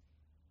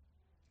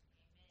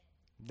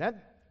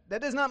 That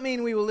does not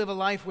mean we will live a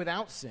life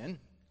without sin.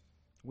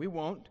 We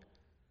won't.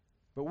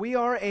 But we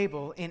are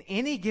able, in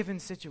any given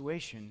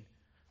situation,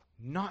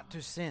 not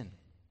to sin.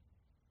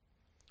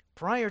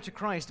 Prior to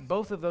Christ,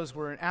 both of those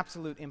were an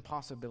absolute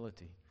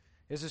impossibility.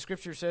 As the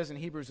Scripture says in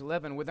Hebrews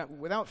 11,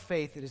 without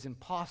faith it is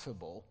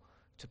impossible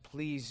to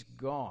please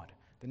God.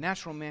 The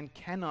natural man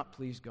cannot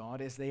please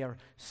God as they are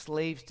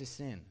slaves to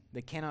sin.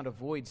 They cannot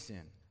avoid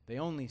sin. They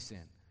only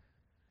sin.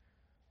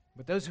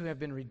 But those who have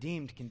been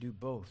redeemed can do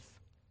both.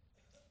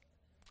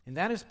 And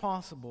that is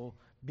possible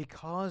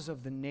because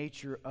of the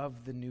nature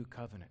of the new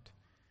covenant.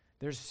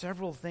 There's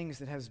several things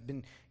that has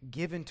been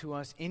given to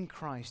us in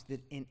Christ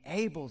that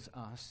enables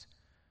us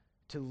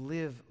to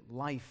live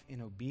life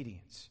in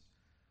obedience.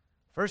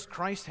 First,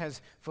 Christ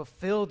has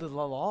fulfilled the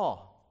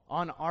law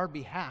on our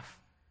behalf.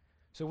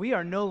 So we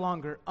are no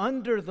longer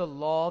under the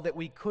law that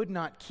we could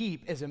not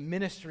keep as a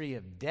ministry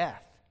of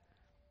death.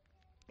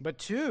 But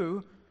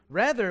two,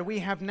 rather, we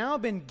have now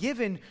been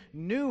given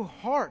new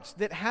hearts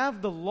that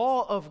have the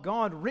law of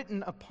God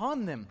written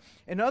upon them.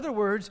 In other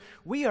words,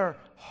 we are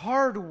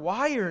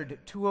hardwired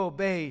to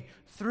obey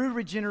through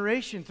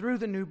regeneration, through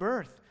the new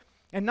birth.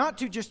 And not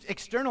to just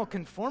external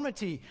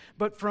conformity,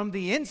 but from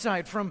the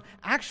inside, from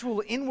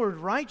actual inward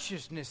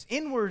righteousness,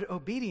 inward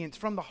obedience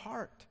from the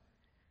heart.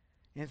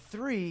 And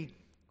three,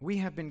 we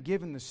have been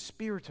given the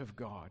Spirit of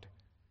God,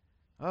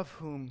 of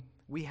whom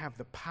we have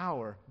the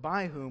power,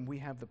 by whom we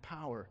have the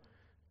power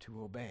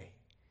to obey.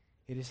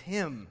 It is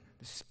Him,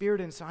 the Spirit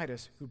inside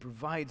us, who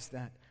provides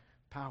that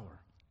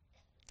power.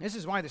 This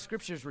is why the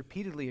Scriptures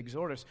repeatedly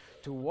exhort us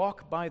to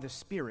walk by the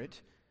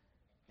Spirit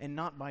and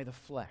not by the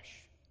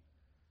flesh.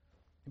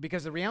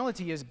 Because the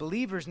reality is,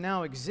 believers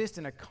now exist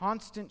in a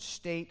constant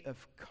state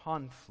of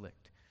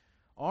conflict.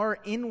 Our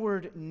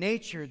inward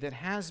nature that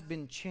has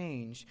been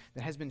changed,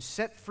 that has been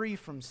set free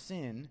from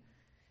sin,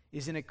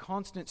 is in a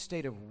constant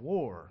state of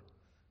war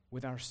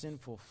with our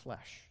sinful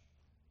flesh.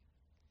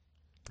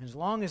 As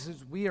long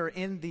as we are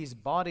in these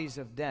bodies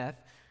of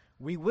death,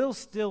 we will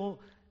still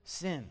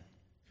sin.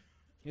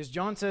 As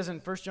John says in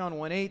 1 John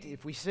 1:8,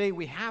 if we say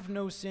we have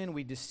no sin,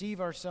 we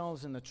deceive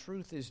ourselves and the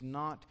truth is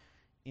not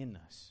in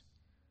us.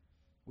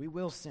 We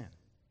will sin.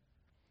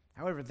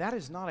 However, that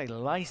is not a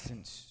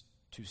license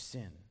to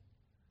sin.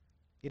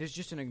 It is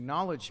just an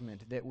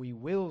acknowledgement that we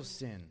will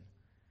sin.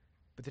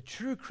 But the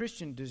true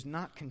Christian does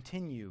not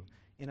continue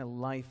in a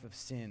life of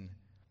sin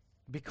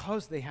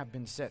because they have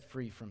been set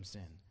free from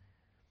sin.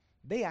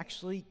 They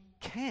actually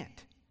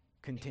can't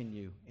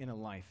continue in a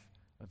life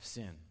of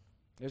sin.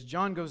 As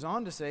John goes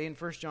on to say in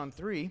 1 John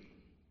 3,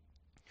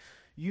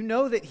 you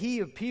know that He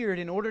appeared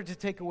in order to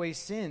take away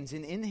sins,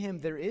 and in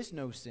Him there is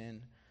no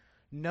sin.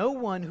 No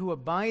one who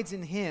abides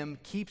in Him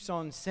keeps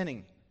on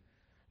sinning.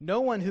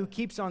 No one who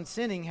keeps on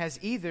sinning has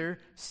either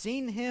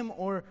seen Him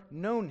or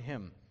known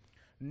Him.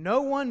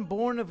 No one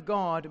born of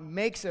God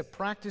makes a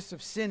practice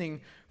of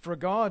sinning, for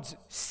God's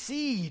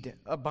seed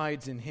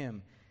abides in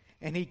him,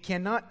 and he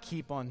cannot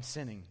keep on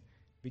sinning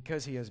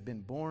because he has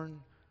been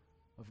born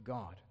of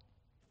God.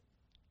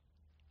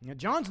 Now,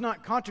 John's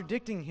not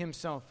contradicting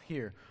himself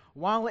here.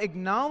 While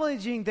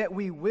acknowledging that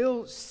we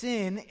will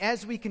sin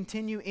as we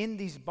continue in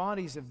these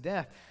bodies of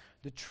death,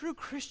 the true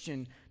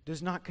Christian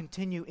does not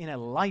continue in a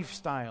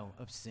lifestyle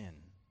of sin,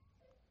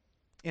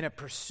 in a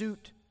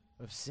pursuit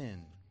of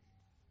sin.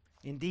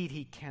 Indeed,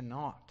 he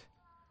cannot,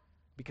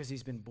 because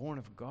he's been born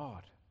of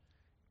God,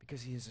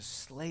 because he is a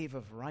slave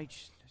of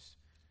righteousness,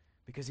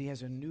 because he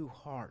has a new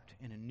heart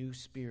and a new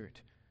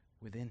spirit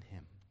within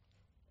him.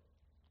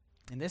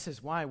 And this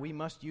is why we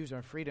must use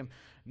our freedom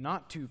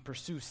not to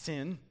pursue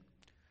sin,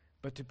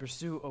 but to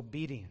pursue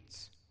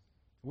obedience.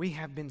 We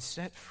have been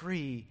set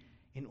free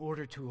in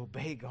order to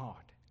obey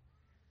God.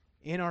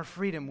 In our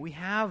freedom, we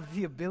have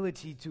the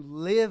ability to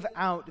live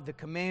out the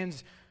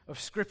commands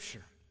of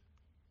Scripture.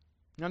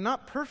 Now,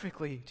 not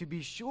perfectly, to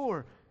be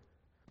sure,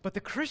 but the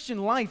Christian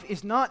life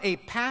is not a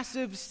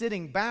passive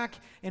sitting back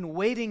and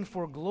waiting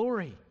for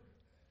glory.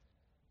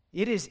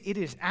 It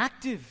is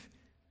active.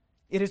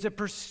 It is a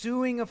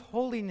pursuing of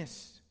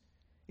holiness.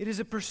 It is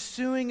a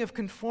pursuing of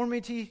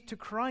conformity to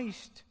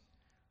Christ.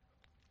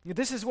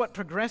 This is what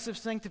progressive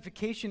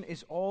sanctification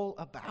is all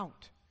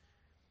about.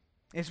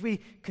 As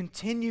we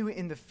continue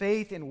in the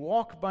faith and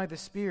walk by the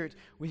Spirit,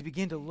 we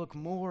begin to look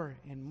more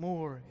and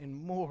more and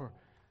more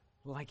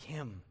like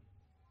Him.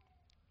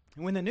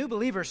 And when the new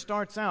believer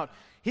starts out,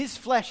 his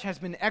flesh has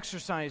been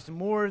exercised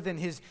more than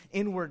his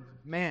inward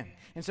man.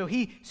 And so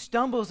he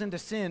stumbles into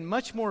sin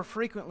much more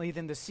frequently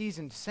than the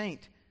seasoned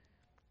saint.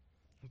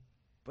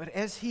 But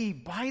as he,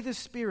 by the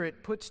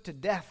Spirit, puts to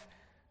death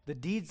the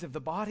deeds of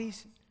the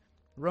bodies,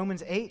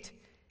 Romans 8,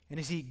 and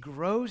as he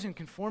grows in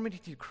conformity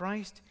to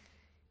Christ,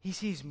 he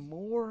sees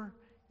more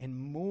and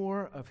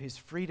more of his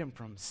freedom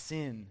from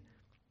sin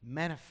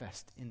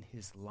manifest in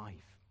his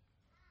life.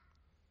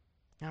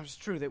 Now, it's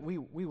true that we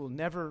will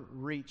never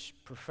reach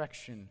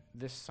perfection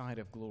this side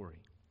of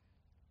glory.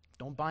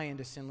 Don't buy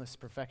into sinless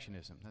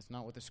perfectionism. That's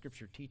not what the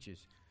Scripture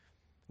teaches.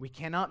 We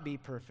cannot be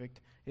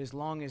perfect as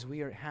long as we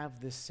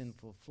have this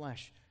sinful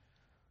flesh.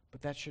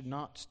 But that should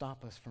not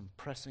stop us from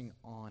pressing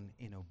on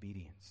in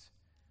obedience.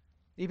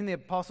 Even the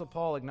Apostle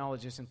Paul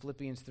acknowledges in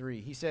Philippians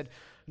 3. He said,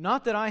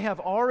 "Not that I have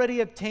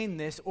already obtained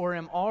this or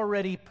am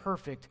already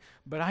perfect,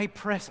 but I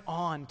press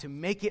on to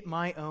make it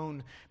my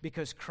own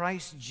because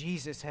Christ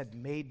Jesus had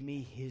made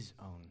me His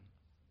own."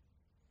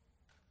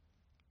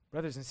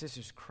 Brothers and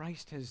sisters,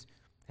 Christ has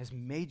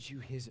made you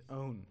His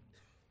own.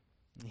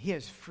 He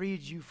has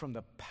freed you from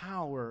the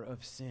power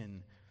of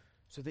sin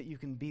so that you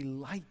can be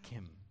like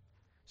Him,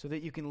 so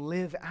that you can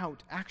live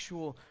out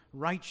actual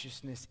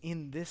righteousness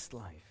in this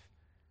life.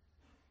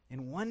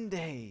 And one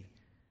day,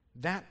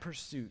 that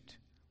pursuit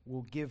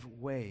will give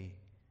way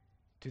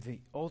to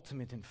the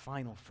ultimate and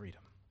final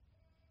freedom,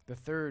 the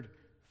third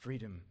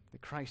freedom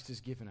that Christ has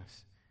given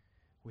us,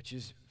 which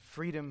is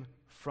freedom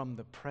from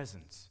the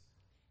presence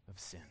of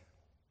sin.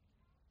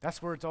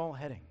 That's where it's all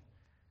heading.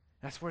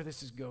 That's where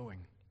this is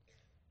going.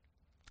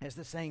 As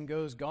the saying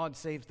goes, God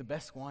saves the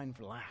best wine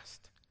for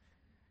last.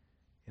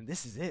 And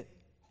this is it.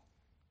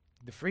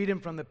 The freedom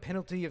from the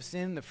penalty of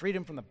sin, the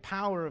freedom from the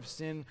power of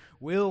sin,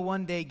 will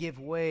one day give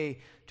way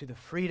to the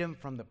freedom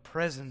from the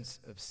presence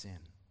of sin.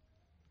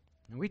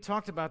 And we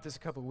talked about this a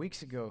couple of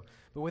weeks ago,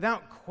 but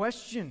without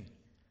question,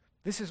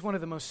 this is one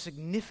of the most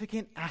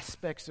significant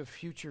aspects of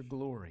future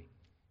glory.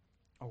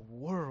 A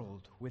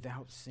world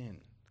without sin.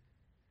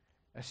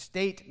 A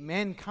state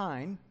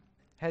mankind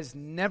has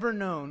never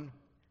known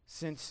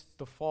since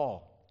the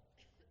fall.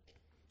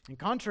 And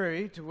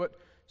contrary to what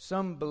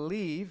some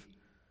believe,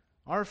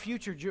 our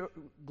future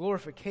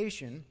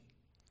glorification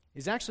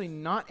is actually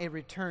not a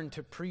return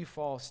to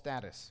pre-fall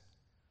status,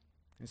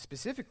 and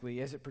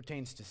specifically as it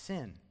pertains to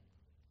sin.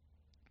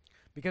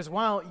 Because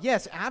while,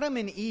 yes, Adam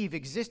and Eve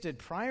existed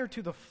prior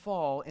to the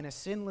fall in a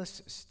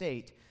sinless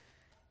state,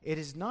 it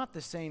is not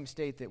the same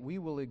state that we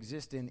will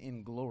exist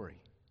in glory.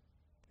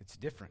 It's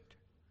different.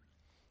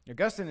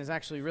 Augustine is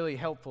actually really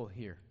helpful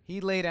here.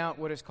 He laid out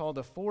what is called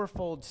a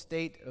fourfold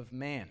state of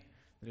man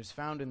that is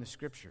found in the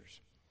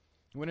Scriptures.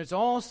 When it's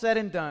all said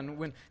and done,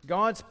 when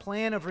God's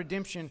plan of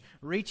redemption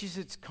reaches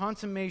its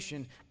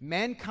consummation,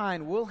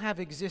 mankind will have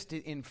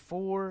existed in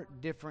 4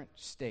 different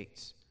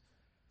states.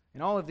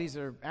 And all of these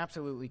are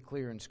absolutely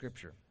clear in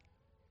Scripture.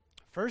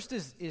 First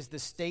is the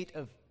state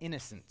of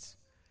innocence.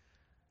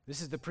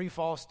 This is the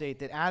pre-fall state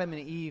that Adam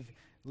and Eve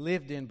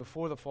lived in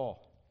before the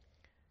fall.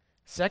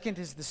 Second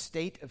is the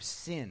state of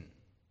sin.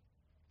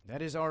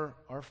 That is our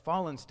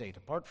fallen state,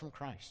 apart from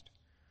Christ.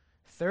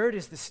 Third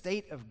is the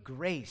state of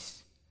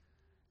grace.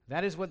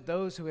 That is what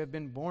those who have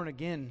been born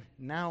again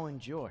now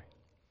enjoy.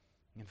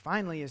 And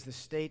finally is the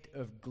state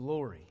of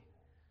glory.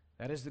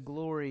 That is the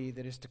glory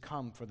that is to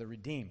come for the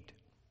redeemed.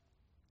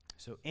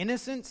 So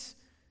innocence,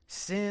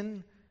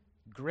 sin,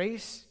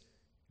 grace,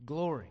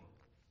 glory.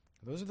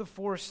 Those are the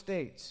 4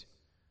 states.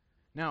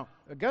 Now,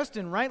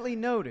 Augustine rightly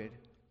noted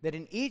that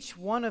in each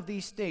one of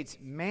these states,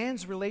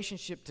 man's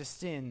relationship to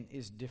sin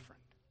is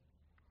different.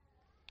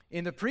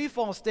 In the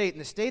pre-fall state, in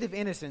the state of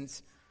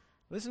innocence,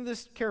 listen to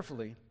this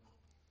carefully,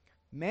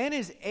 man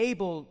is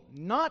able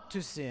not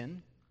to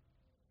sin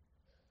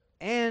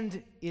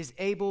and is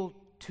able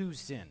to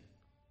sin.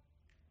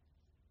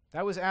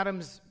 That was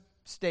Adam's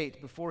state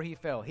before he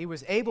fell. He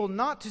was able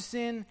not to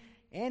sin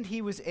and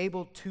he was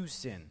able to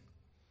sin.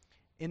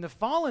 In the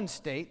fallen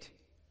state,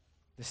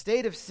 the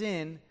state of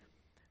sin,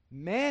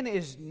 man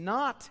is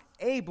not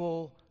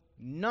able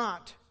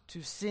not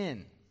to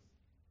sin.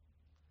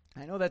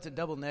 I know that's a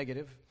double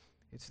negative.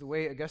 It's the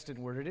way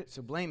Augustine worded it,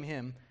 so blame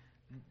him.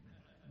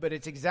 But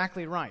it's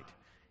exactly right.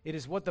 It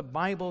is what the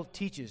Bible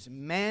teaches.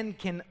 Man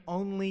can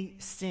only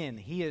sin.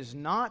 He is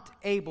not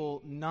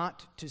able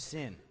not to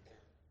sin.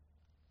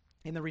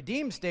 In the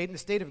redeemed state, in the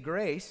state of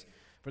grace,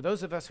 for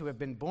those of us who have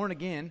been born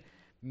again,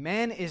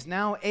 man is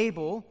now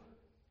able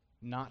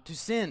not to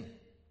sin.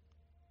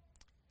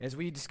 As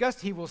we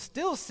discussed, he will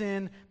still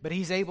sin, but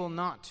he's able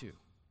not to.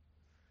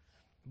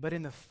 But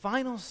in the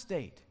final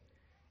state,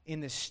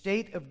 in the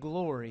state of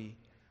glory,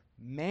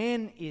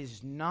 man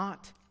is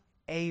not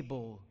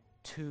able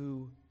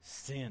to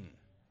sin.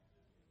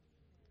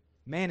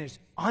 Man is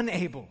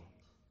unable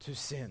to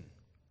sin.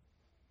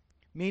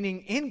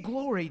 Meaning, in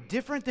glory,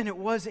 different than it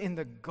was in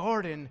the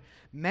garden,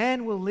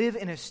 man will live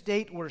in a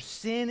state where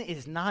sin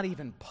is not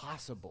even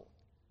possible.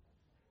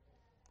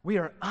 We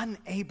are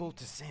unable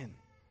to sin.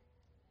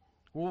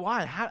 Well,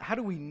 why? How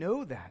do we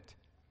know that?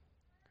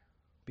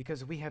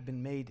 Because we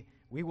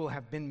will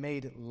have been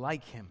made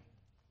like him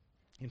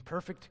in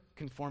perfect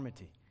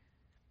conformity.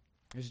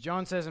 As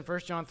John says in 1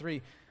 John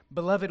 3,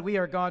 "Beloved, we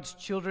are God's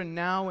children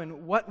now,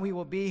 and what we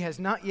will be has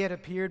not yet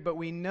appeared, but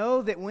we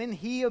know that when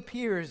he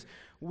appears,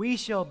 we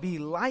shall be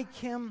like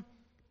him,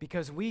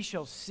 because we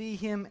shall see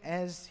him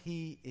as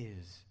he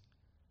is."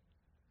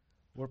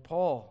 Or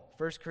Paul,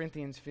 1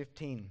 Corinthians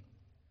 15,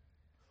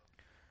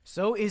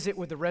 "So is it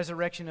with the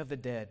resurrection of the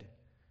dead.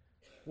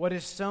 What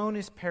is sown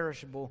is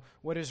perishable,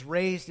 what is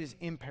raised is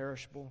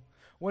imperishable.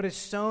 What is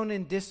sown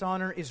in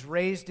dishonor is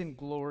raised in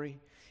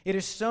glory. It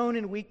is sown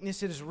in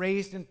weakness, it is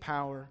raised in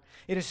power.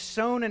 It is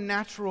sown a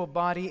natural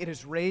body, it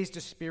is raised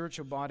a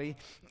spiritual body.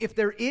 If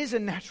there is a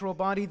natural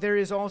body, there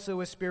is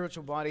also a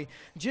spiritual body.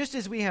 Just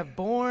as we have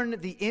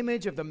borne the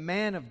image of the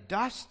man of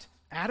dust,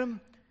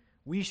 Adam,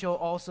 we shall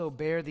also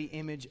bear the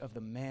image of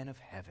the man of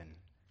heaven,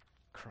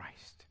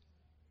 Christ."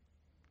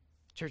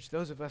 Church,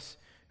 those of us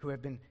who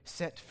have been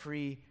set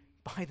free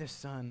by the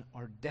Son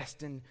are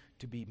destined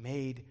to be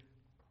made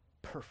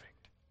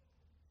perfect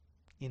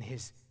in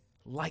his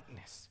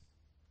likeness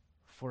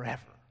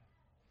forever,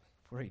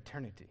 for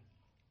eternity.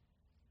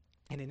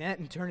 And in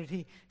that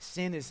eternity,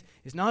 sin is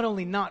not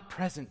only not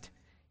present,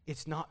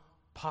 it's not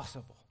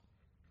possible.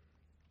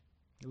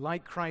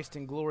 Like Christ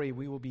in glory,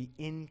 we will be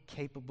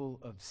incapable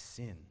of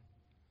sin.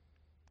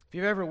 If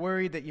you've ever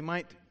worried that you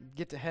might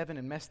get to heaven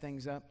and mess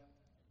things up,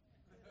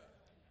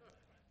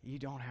 you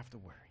don't have to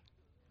worry.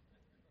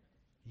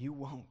 You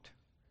won't.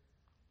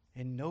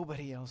 And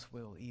nobody else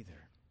will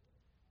either.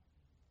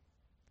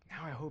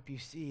 Now I hope you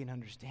see and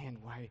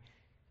understand why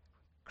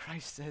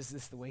Christ says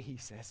this the way he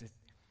says it.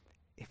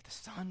 If the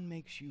Son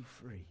makes you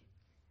free,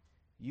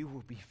 you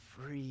will be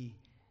free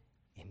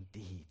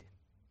indeed.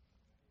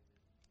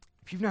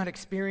 If you've not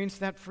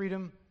experienced that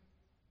freedom,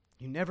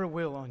 you never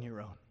will on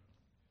your own.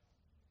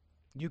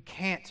 You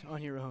can't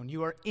on your own.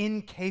 You are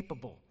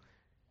incapable.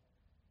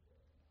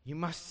 You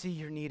must see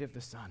your need of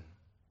the Son.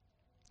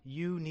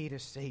 You need a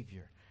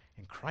Savior,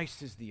 and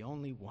Christ is the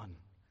only one.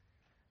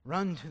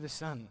 Run to the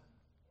Son.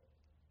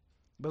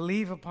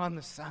 Believe upon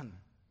the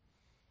Son.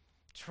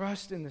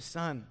 Trust in the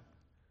Son.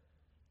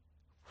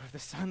 For if the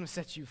Son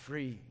sets you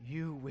free,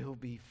 you will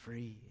be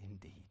free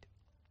indeed.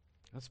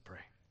 Let's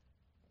pray.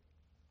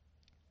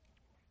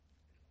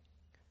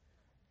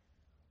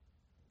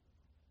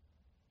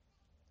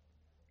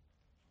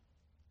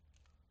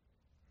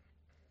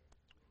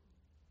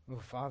 Oh,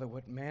 Father,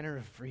 what manner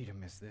of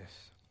freedom is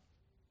this?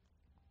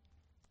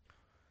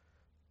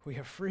 We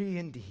are free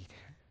indeed.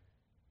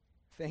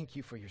 Thank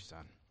you for your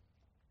Son.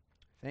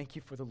 Thank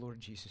you for the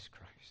Lord Jesus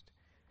Christ.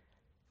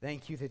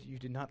 Thank you that you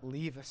did not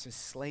leave us as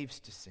slaves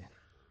to sin,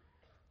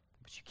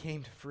 but you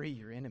came to free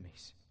your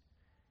enemies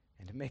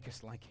and to make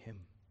us like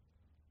him.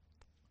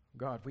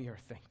 God, we are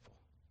thankful.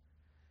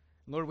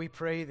 Lord, we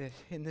pray that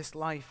in this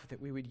life that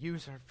we would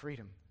use our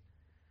freedom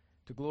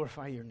to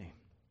glorify your name,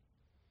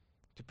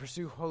 to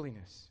pursue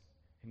holiness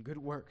and good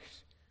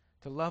works,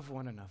 to love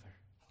one another,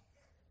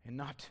 and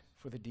not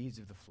for the deeds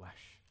of the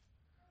flesh.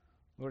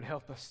 Lord,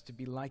 help us to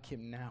be like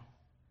him now.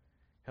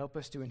 Help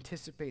us to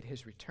anticipate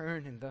his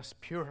return and thus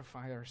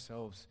purify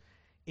ourselves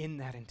in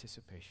that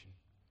anticipation.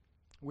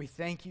 We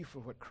thank you for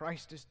what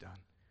Christ has done.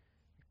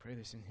 We pray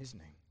this in his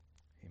name.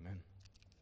 Amen.